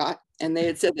I never got, and they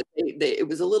had said that it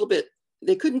was a little bit.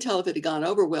 They couldn't tell if it had gone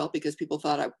over well because people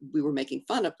thought we were making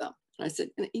fun of them. And I said,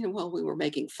 well, we were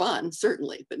making fun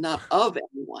certainly, but not of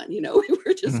anyone. We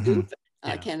were just goofing.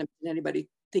 Yeah. I can't imagine anybody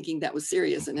thinking that was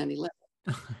serious in any level.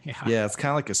 Yeah, it's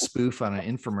kind of like a spoof on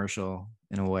an infomercial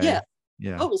in a way.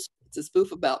 Yeah. Oh, it's a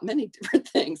spoof about many different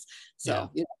things.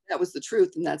 So that was the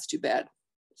truth, and that's too bad.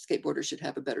 Skateboarders should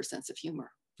have a better sense of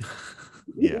humor.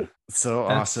 Yeah, so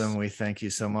awesome. We thank you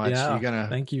so much. Yeah, you're gonna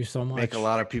thank you so much. Make a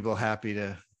lot of people happy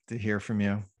to hear from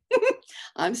you.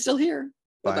 I'm still here.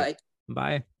 Bye.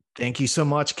 Bye. Thank you so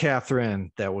much,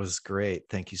 Kathryn. That was great.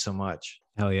 Thank you so much.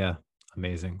 Hell yeah.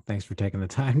 Amazing. Thanks for taking the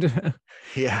time to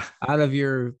out of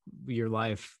your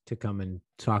life to come and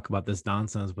talk about this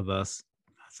nonsense with us.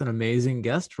 That's an amazing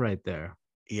guest right there.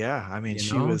 Yeah, I mean,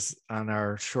 she was on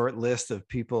our short list of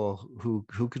people who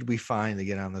could we find to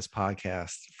get on this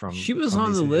podcast from. She was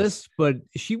on the list, but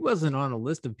she wasn't on a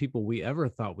list of people we ever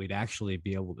thought we'd actually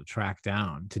be able to track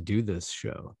down to do this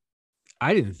show.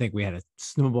 I didn't think we had a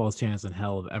snowball's chance in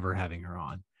hell of ever having her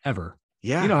on, ever.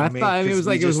 Yeah, you know, I thought it was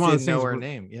like it was one of those things. Know her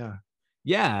name, yeah,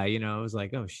 yeah. You know, it was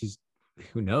like, oh,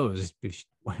 who knows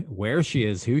where she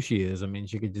is, who she is. I mean,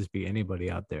 she could just be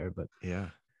anybody out there. But yeah,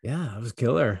 it was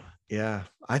killer. Yeah,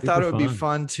 I thought it would be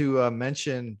fun to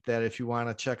mention that if you want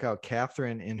to check out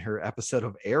Kathryn in her episode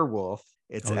of Airwolf,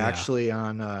 it's actually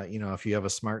on. If you have a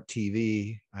smart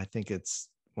TV, I think it's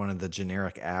one of the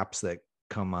generic apps that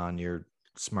come on your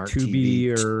smart Tubi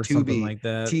TV or something like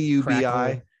that.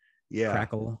 TUBI. Yeah.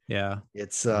 Crackle. Yeah.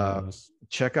 It's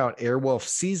check out Airwolf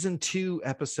season 2,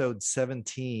 episode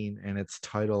 17, and it's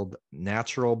titled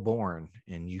Natural Born.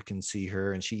 And you can see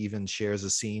her, and she even shares a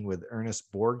scene with Ernest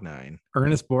Borgnine.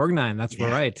 That's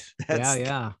right.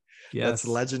 Yeah. Yes. That's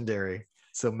legendary.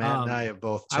 So Matt and I have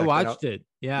both checked I watched it.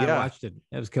 Yeah, I watched it.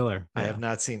 It was killer. I have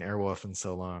not seen Airwolf in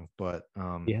so long, but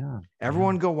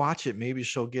everyone go watch it. Maybe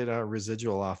she'll get a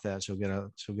residual off that. She'll get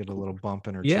a little bump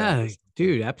in her check.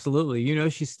 Dude, absolutely. You know,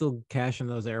 she's still cashing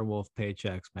those Airwolf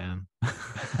paychecks, man.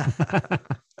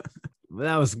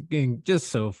 That was just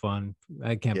so fun.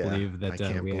 I can't believe that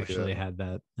we actually had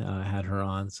her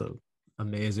on. So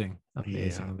amazing.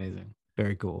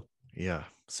 Very cool. Yeah,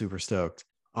 super stoked.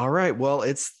 All right. Well,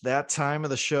 it's that time of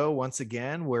the show once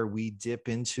again where we dip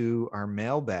into our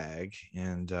mailbag,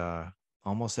 and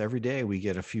almost every day we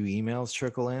get a few emails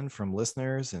trickle in from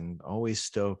listeners, and always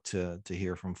stoked to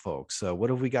hear from folks. So what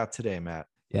have we got today, Matt?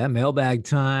 Yeah, mailbag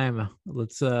time.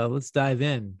 Let's dive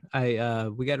in.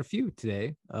 We got a few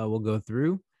today. We'll go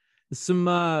through some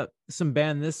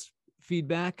Ban This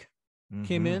feedback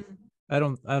came in. I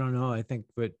don't know. I think,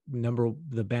 but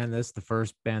the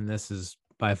first Ban This is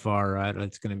by far,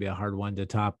 it's going to be a hard one to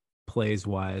top plays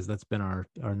wise. That's been our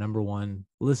number one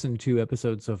listened to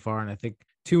episode so far, and I think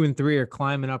 2 and 3 are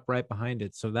climbing up right behind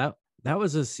it. So that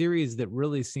was a series that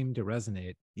really seemed to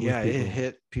resonate. Yeah, it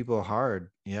hit people hard.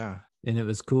 Yeah, and it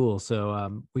was cool.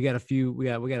 So we got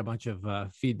a bunch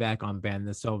of feedback on Ban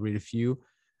This. So I'll read a few.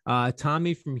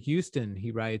 Tommy from Houston,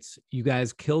 he writes, "You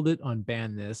guys killed it on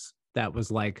Ban This. That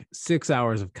was like 6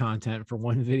 hours of content for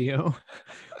one video,"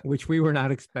 which we were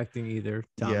not expecting either,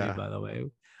 Tommy, by the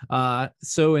way.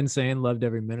 So insane. Loved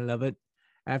every minute of it.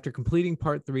 After completing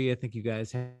part 3, I think you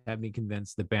guys have me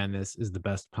convinced that Ban This is the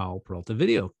best Powell Peralta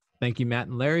video. Thank you, Matt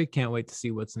and Larry. Can't wait to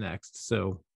see what's next.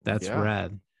 So that's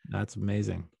rad. That's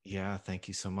amazing. Yeah. Thank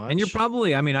you so much. And you're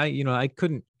probably, I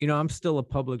couldn't, I'm still a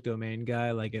public domain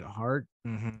guy, like at heart,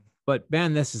 but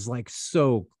Ban This is like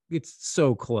it's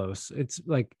so close. It's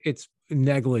like, it's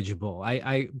negligible.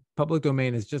 Public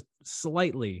domain is just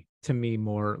slightly, to me,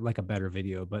 more like a better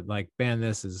video, but like Ban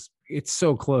This it's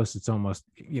so close. It's almost,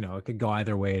 it could go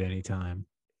either way at any time.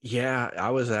 Yeah. I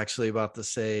was actually about to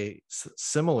say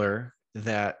similar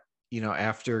that,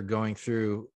 after going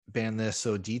through Ban This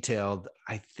so detailed,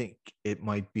 I think it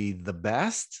might be the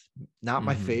best, not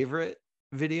my favorite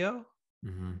video,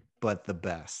 but the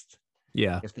best.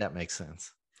 Yeah. If that makes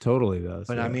sense. Totally does.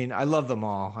 But I mean, I love them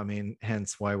all. I mean,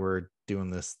 hence why we're doing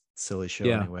this silly show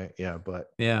anyway. Yeah. But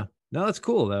yeah, no, it's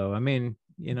cool though. I mean,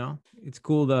 it's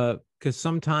cool because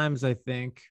sometimes I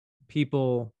think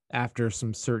people, after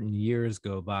some certain years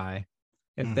go by,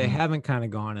 if they haven't kind of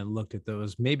gone and looked at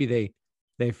those, maybe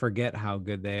they forget how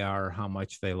good they are, how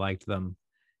much they liked them.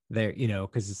 They're,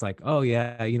 because it's like, oh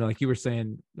yeah, like you were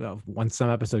saying, on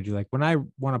some episode, you're like, when I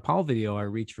want a Paul video, I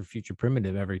reach for Future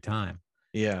Primitive every time.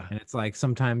 Yeah. And it's like,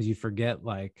 sometimes you forget,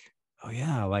 like, oh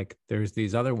yeah, like there's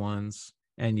these other ones,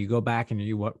 and you go back and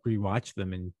you rewatch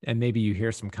them, and maybe you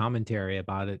hear some commentary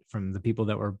about it from the people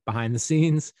that were behind the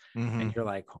scenes, and you're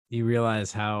like, you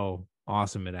realize how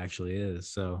awesome it actually is.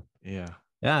 So yeah,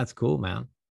 it's cool, man.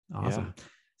 Awesome. Yeah.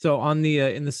 So on the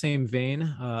in the same vein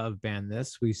of Ban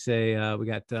This, we say we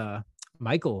got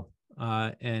Michael,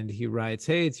 and he writes,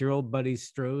 "Hey, it's your old buddy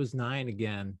Strohs9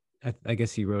 again." I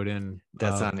guess he wrote in.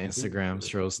 That's on Instagram,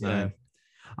 Strohs9.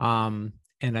 Yeah.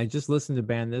 And I just listened to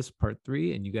Ban This part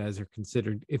 3, and if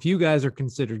you guys are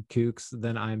considered kooks,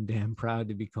 then I'm damn proud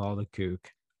to be called a kook.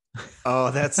 Oh,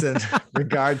 that's in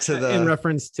regard to in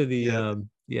reference to the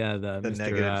the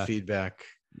negative feedback.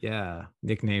 Yeah,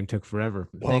 nickname took forever.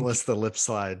 Boneless the lip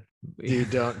slide.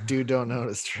 Dude don't know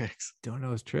his tricks. Don't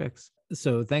know his tricks.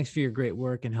 So thanks for your great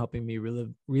work and helping me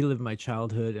relive my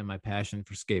childhood and my passion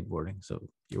for skateboarding. So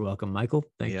you're welcome, Michael.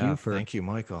 Thank you,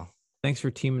 Michael. Thanks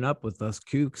for teaming up with us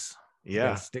kooks.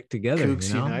 Yeah, stick together.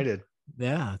 Kooks United.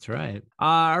 Yeah, that's right.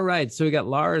 All right. So we got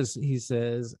Lars. He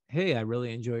says, "Hey, I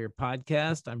really enjoy your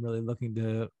podcast. I'm really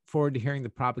looking forward to hearing the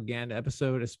propaganda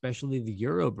episode, especially the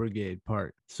Euro Brigade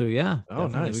part." So yeah, Oh,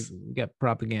 definitely. nice. We got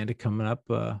propaganda coming up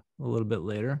a little bit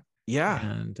later. Yeah.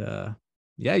 And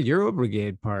yeah, Euro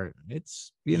Brigade part.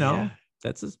 It's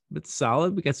it's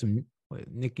solid. We got some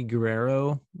Nicky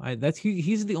Guerrero.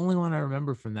 He's the only one I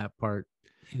remember from that part.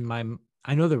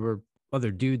 I know there were other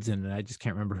dudes in it. I just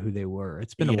can't remember who they were.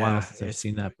 It's been a while since I've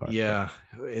seen that part. Yeah,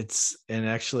 it's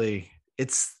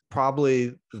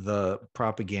probably the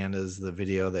propaganda's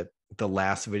the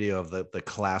last video of the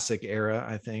classic era.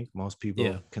 I think most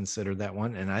people consider that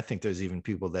one, and I think there's even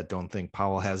people that don't think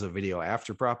Powell has a video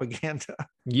after propaganda.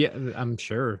 Yeah, I'm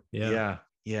sure. Yeah,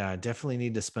 definitely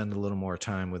need to spend a little more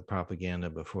time with propaganda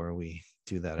before we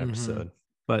do that episode.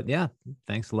 But yeah,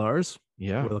 thanks, Lars.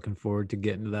 Yeah, we're looking forward to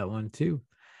getting to that one too.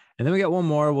 And then we got one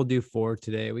more. We'll do 4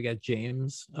 today. We got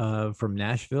James from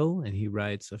Nashville, and he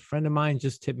writes, "A friend of mine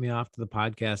just tipped me off to the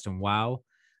podcast, and wow,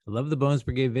 I love the Bones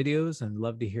Brigade videos and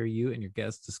love to hear you and your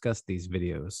guests discuss these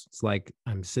videos. It's like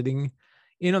I'm sitting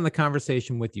in on the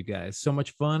conversation with you guys. So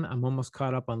much fun. I'm almost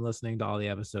caught up on listening to all the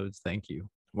episodes. Thank you."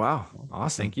 Wow,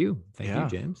 awesome. Thank you,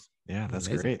 James. Yeah, that's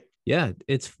amazing. Great. Yeah,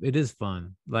 it is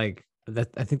fun. Like that,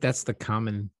 I think that's the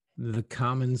common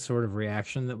sort of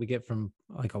reaction that we get from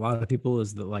like a lot of people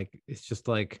is that like it's just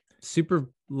like super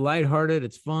lighthearted.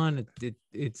 It's fun.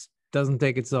 It doesn't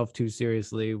take itself too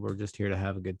seriously. We're just here to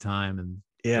have a good time. And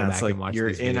it's like you're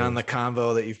in on the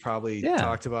convo that you've probably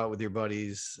talked about with your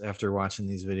buddies after watching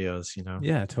these videos, you know?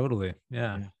 Yeah, totally.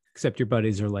 Yeah. Except your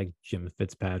buddies are like Jim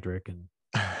Fitzpatrick and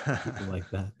people like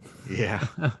that. Yeah.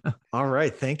 All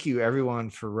right. Thank you everyone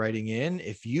for writing in.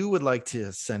 If you would like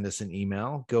to send us an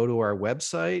email, go to our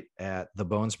website at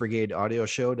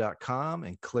thebonesbrigadeaudioshow.com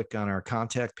and click on our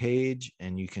contact page,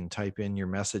 and you can type in your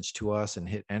message to us and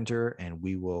hit enter, and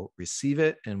we will receive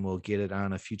it and we'll get it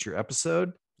on a future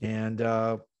episode. And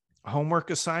homework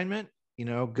assignment,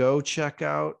 go check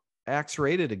out Axe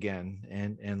Rated again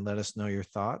and let us know your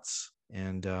thoughts.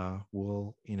 And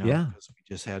we'll, because we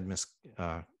just had Miss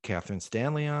Kathryn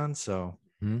Stanleigh on. So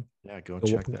go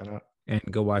check that out. And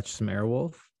go watch some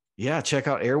Airwolf. Yeah, check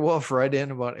out Airwolf. Right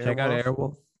in about Airwolf. Check out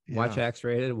Airwolf. Watch Axe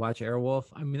Rated. Watch Airwolf.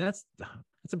 I mean, that's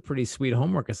a pretty sweet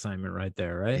homework assignment right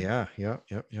there, right? Yeah. Yep.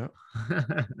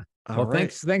 Well,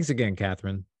 right. Thanks again,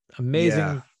 Kathryn.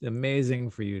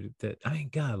 Amazing for you to. I mean,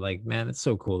 God, like, man, it's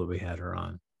so cool that we had her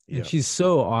on. And she's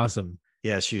so awesome.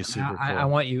 Yeah, she's super cool. I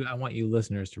want you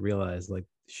listeners to realize, like,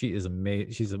 she is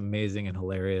amazing. She's amazing and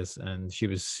hilarious, and she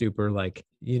was super, like,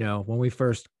 when we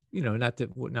first,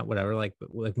 not whatever, like, but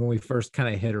like when we first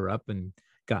kind of hit her up and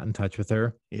got in touch with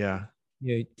her. Yeah.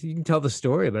 You can tell the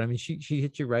story, but I mean, she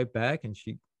hit you right back, and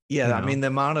she. Yeah, I mean, the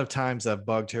amount of times I've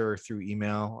bugged her through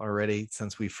email already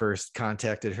since we first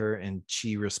contacted her, and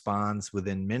she responds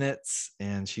within minutes,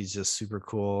 and she's just super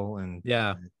cool, and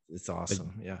it's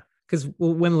awesome. Because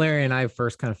when Larry and I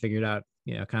first kind of figured out,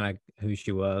 kind of who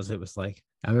she was, it was like,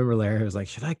 I remember Larry was like,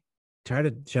 should I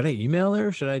email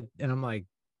her? Should I? And I'm like,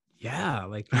 yeah,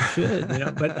 like you should,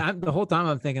 but the whole time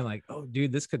I'm thinking like, oh,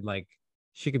 dude, this could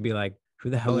she could be like, who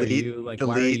the hell are you? Like,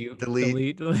 why are you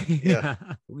delete? Yeah.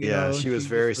 She was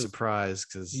very surprised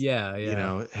because,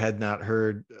 had not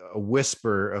heard a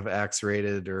whisper of Axe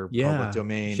Rated or public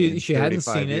domain in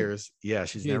 35 years. Yeah.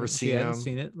 She's never seen them. She hadn't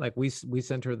seen it. Like we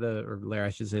sent her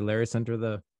Larry sent her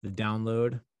the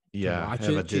download. Yeah. Have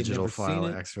a digital file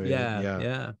Axe Rated.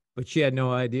 Yeah. But she had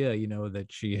no idea, that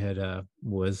she had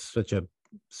was such a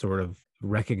sort of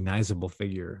recognizable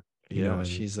figure.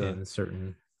 She's in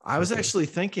certain. I was actually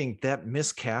thinking that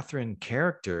Miss Kathryn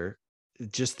character,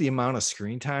 just the amount of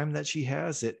screen time that she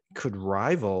has, it could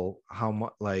rival how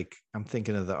much, like, I'm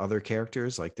thinking of the other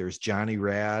characters, like there's Johnny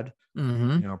Rad,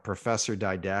 Professor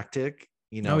Didactic,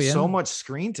 so much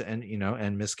screen time,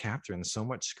 and Miss Kathryn, so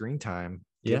much screen time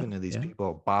given to these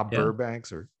people, Bob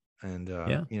Burbanks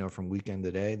from Weekend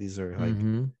Today. These are like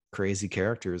crazy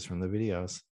characters from the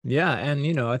videos. Yeah. And,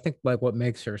 I think like what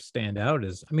makes her stand out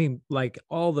is, I mean, like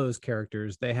all those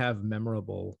characters, they have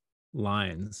memorable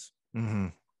lines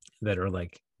that are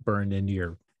like burned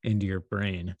into your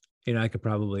brain. I could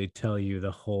probably tell you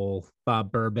the whole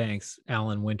Bob Burbanks,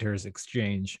 Alan Winters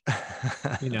exchange,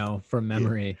 from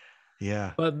memory.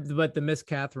 Yeah. But the Miss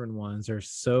Kathryn ones are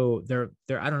so they're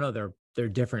I don't know, they're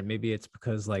different. Maybe it's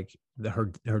because like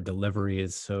her delivery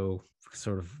is so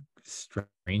sort of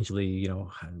strangely,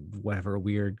 whatever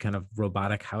weird kind of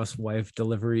robotic housewife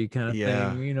delivery kind of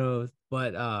thing,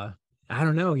 but I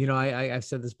don't know, I've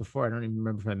said this before. I don't even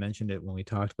remember if I mentioned it when we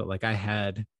talked, but like I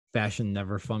had Fashion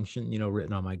Never Function,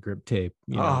 written on my grip tape.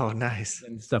 Oh, nice.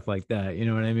 And stuff like that. You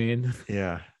know what I mean?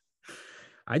 Yeah.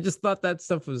 I just thought that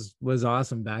stuff was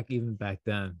awesome even back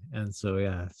then. And so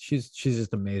yeah, she's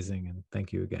just amazing. And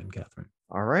thank you again, Kathryn.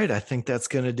 All right, I think that's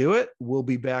going to do it. We'll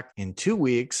be back in 2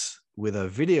 weeks with a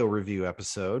video review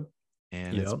episode,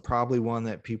 and it's probably one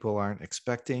that people aren't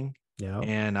expecting. Yeah.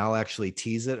 And I'll actually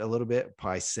tease it a little bit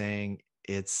by saying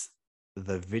it's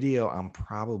the video I'm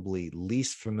probably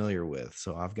least familiar with.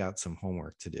 So I've got some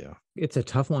homework to do. It's a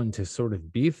tough one to sort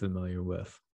of be familiar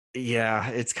with. Yeah,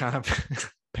 it's kind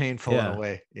of painful in a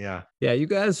way. Yeah. Yeah, you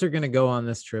guys are going to go on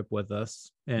this trip with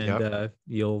us, and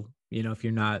you'll, if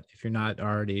you're not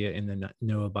already in the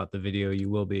know about the video, you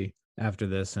will be after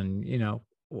this. And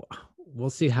we'll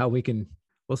see how we do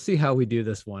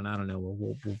this one. I don't know.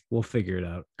 We'll figure it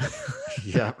out.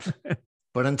 Yeah.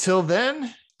 But until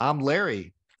then, I'm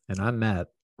Larry. And I'm Matt.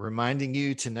 Reminding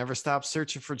you to never stop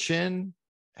searching for chin.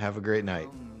 Have a great night.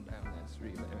 Down that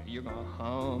street, you're gonna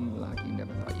hum like you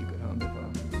never thought you could hum before.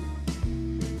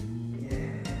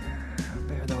 Yeah,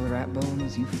 bare those rat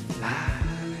bones, you fly.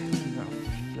 You're gonna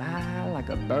fly like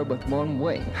a bird with one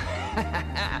wing.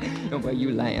 And where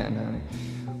you land, honey,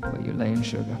 where you laying,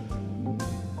 sugar.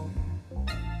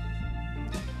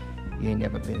 You ain't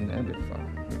never been there before.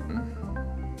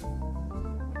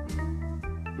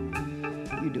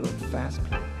 You do a fast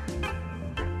play.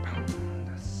 Boom,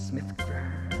 the Smith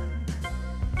grind.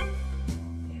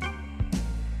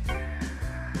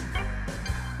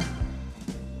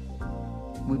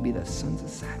 We'll be the sons of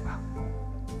sidewalk.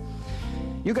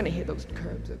 You're gonna hear those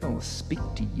curves. They're gonna speak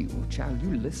to you. Child,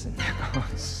 you listen. They're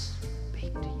gonna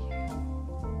speak to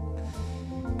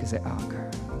you. Because they are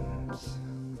curves.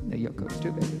 They're your curves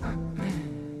too, baby.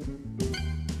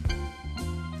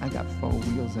 I got 4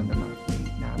 wheels under my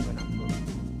feet. Now I'm gonna move.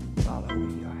 Follow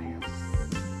your ass.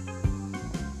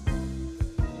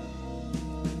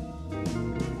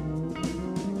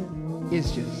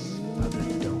 It's just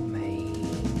public.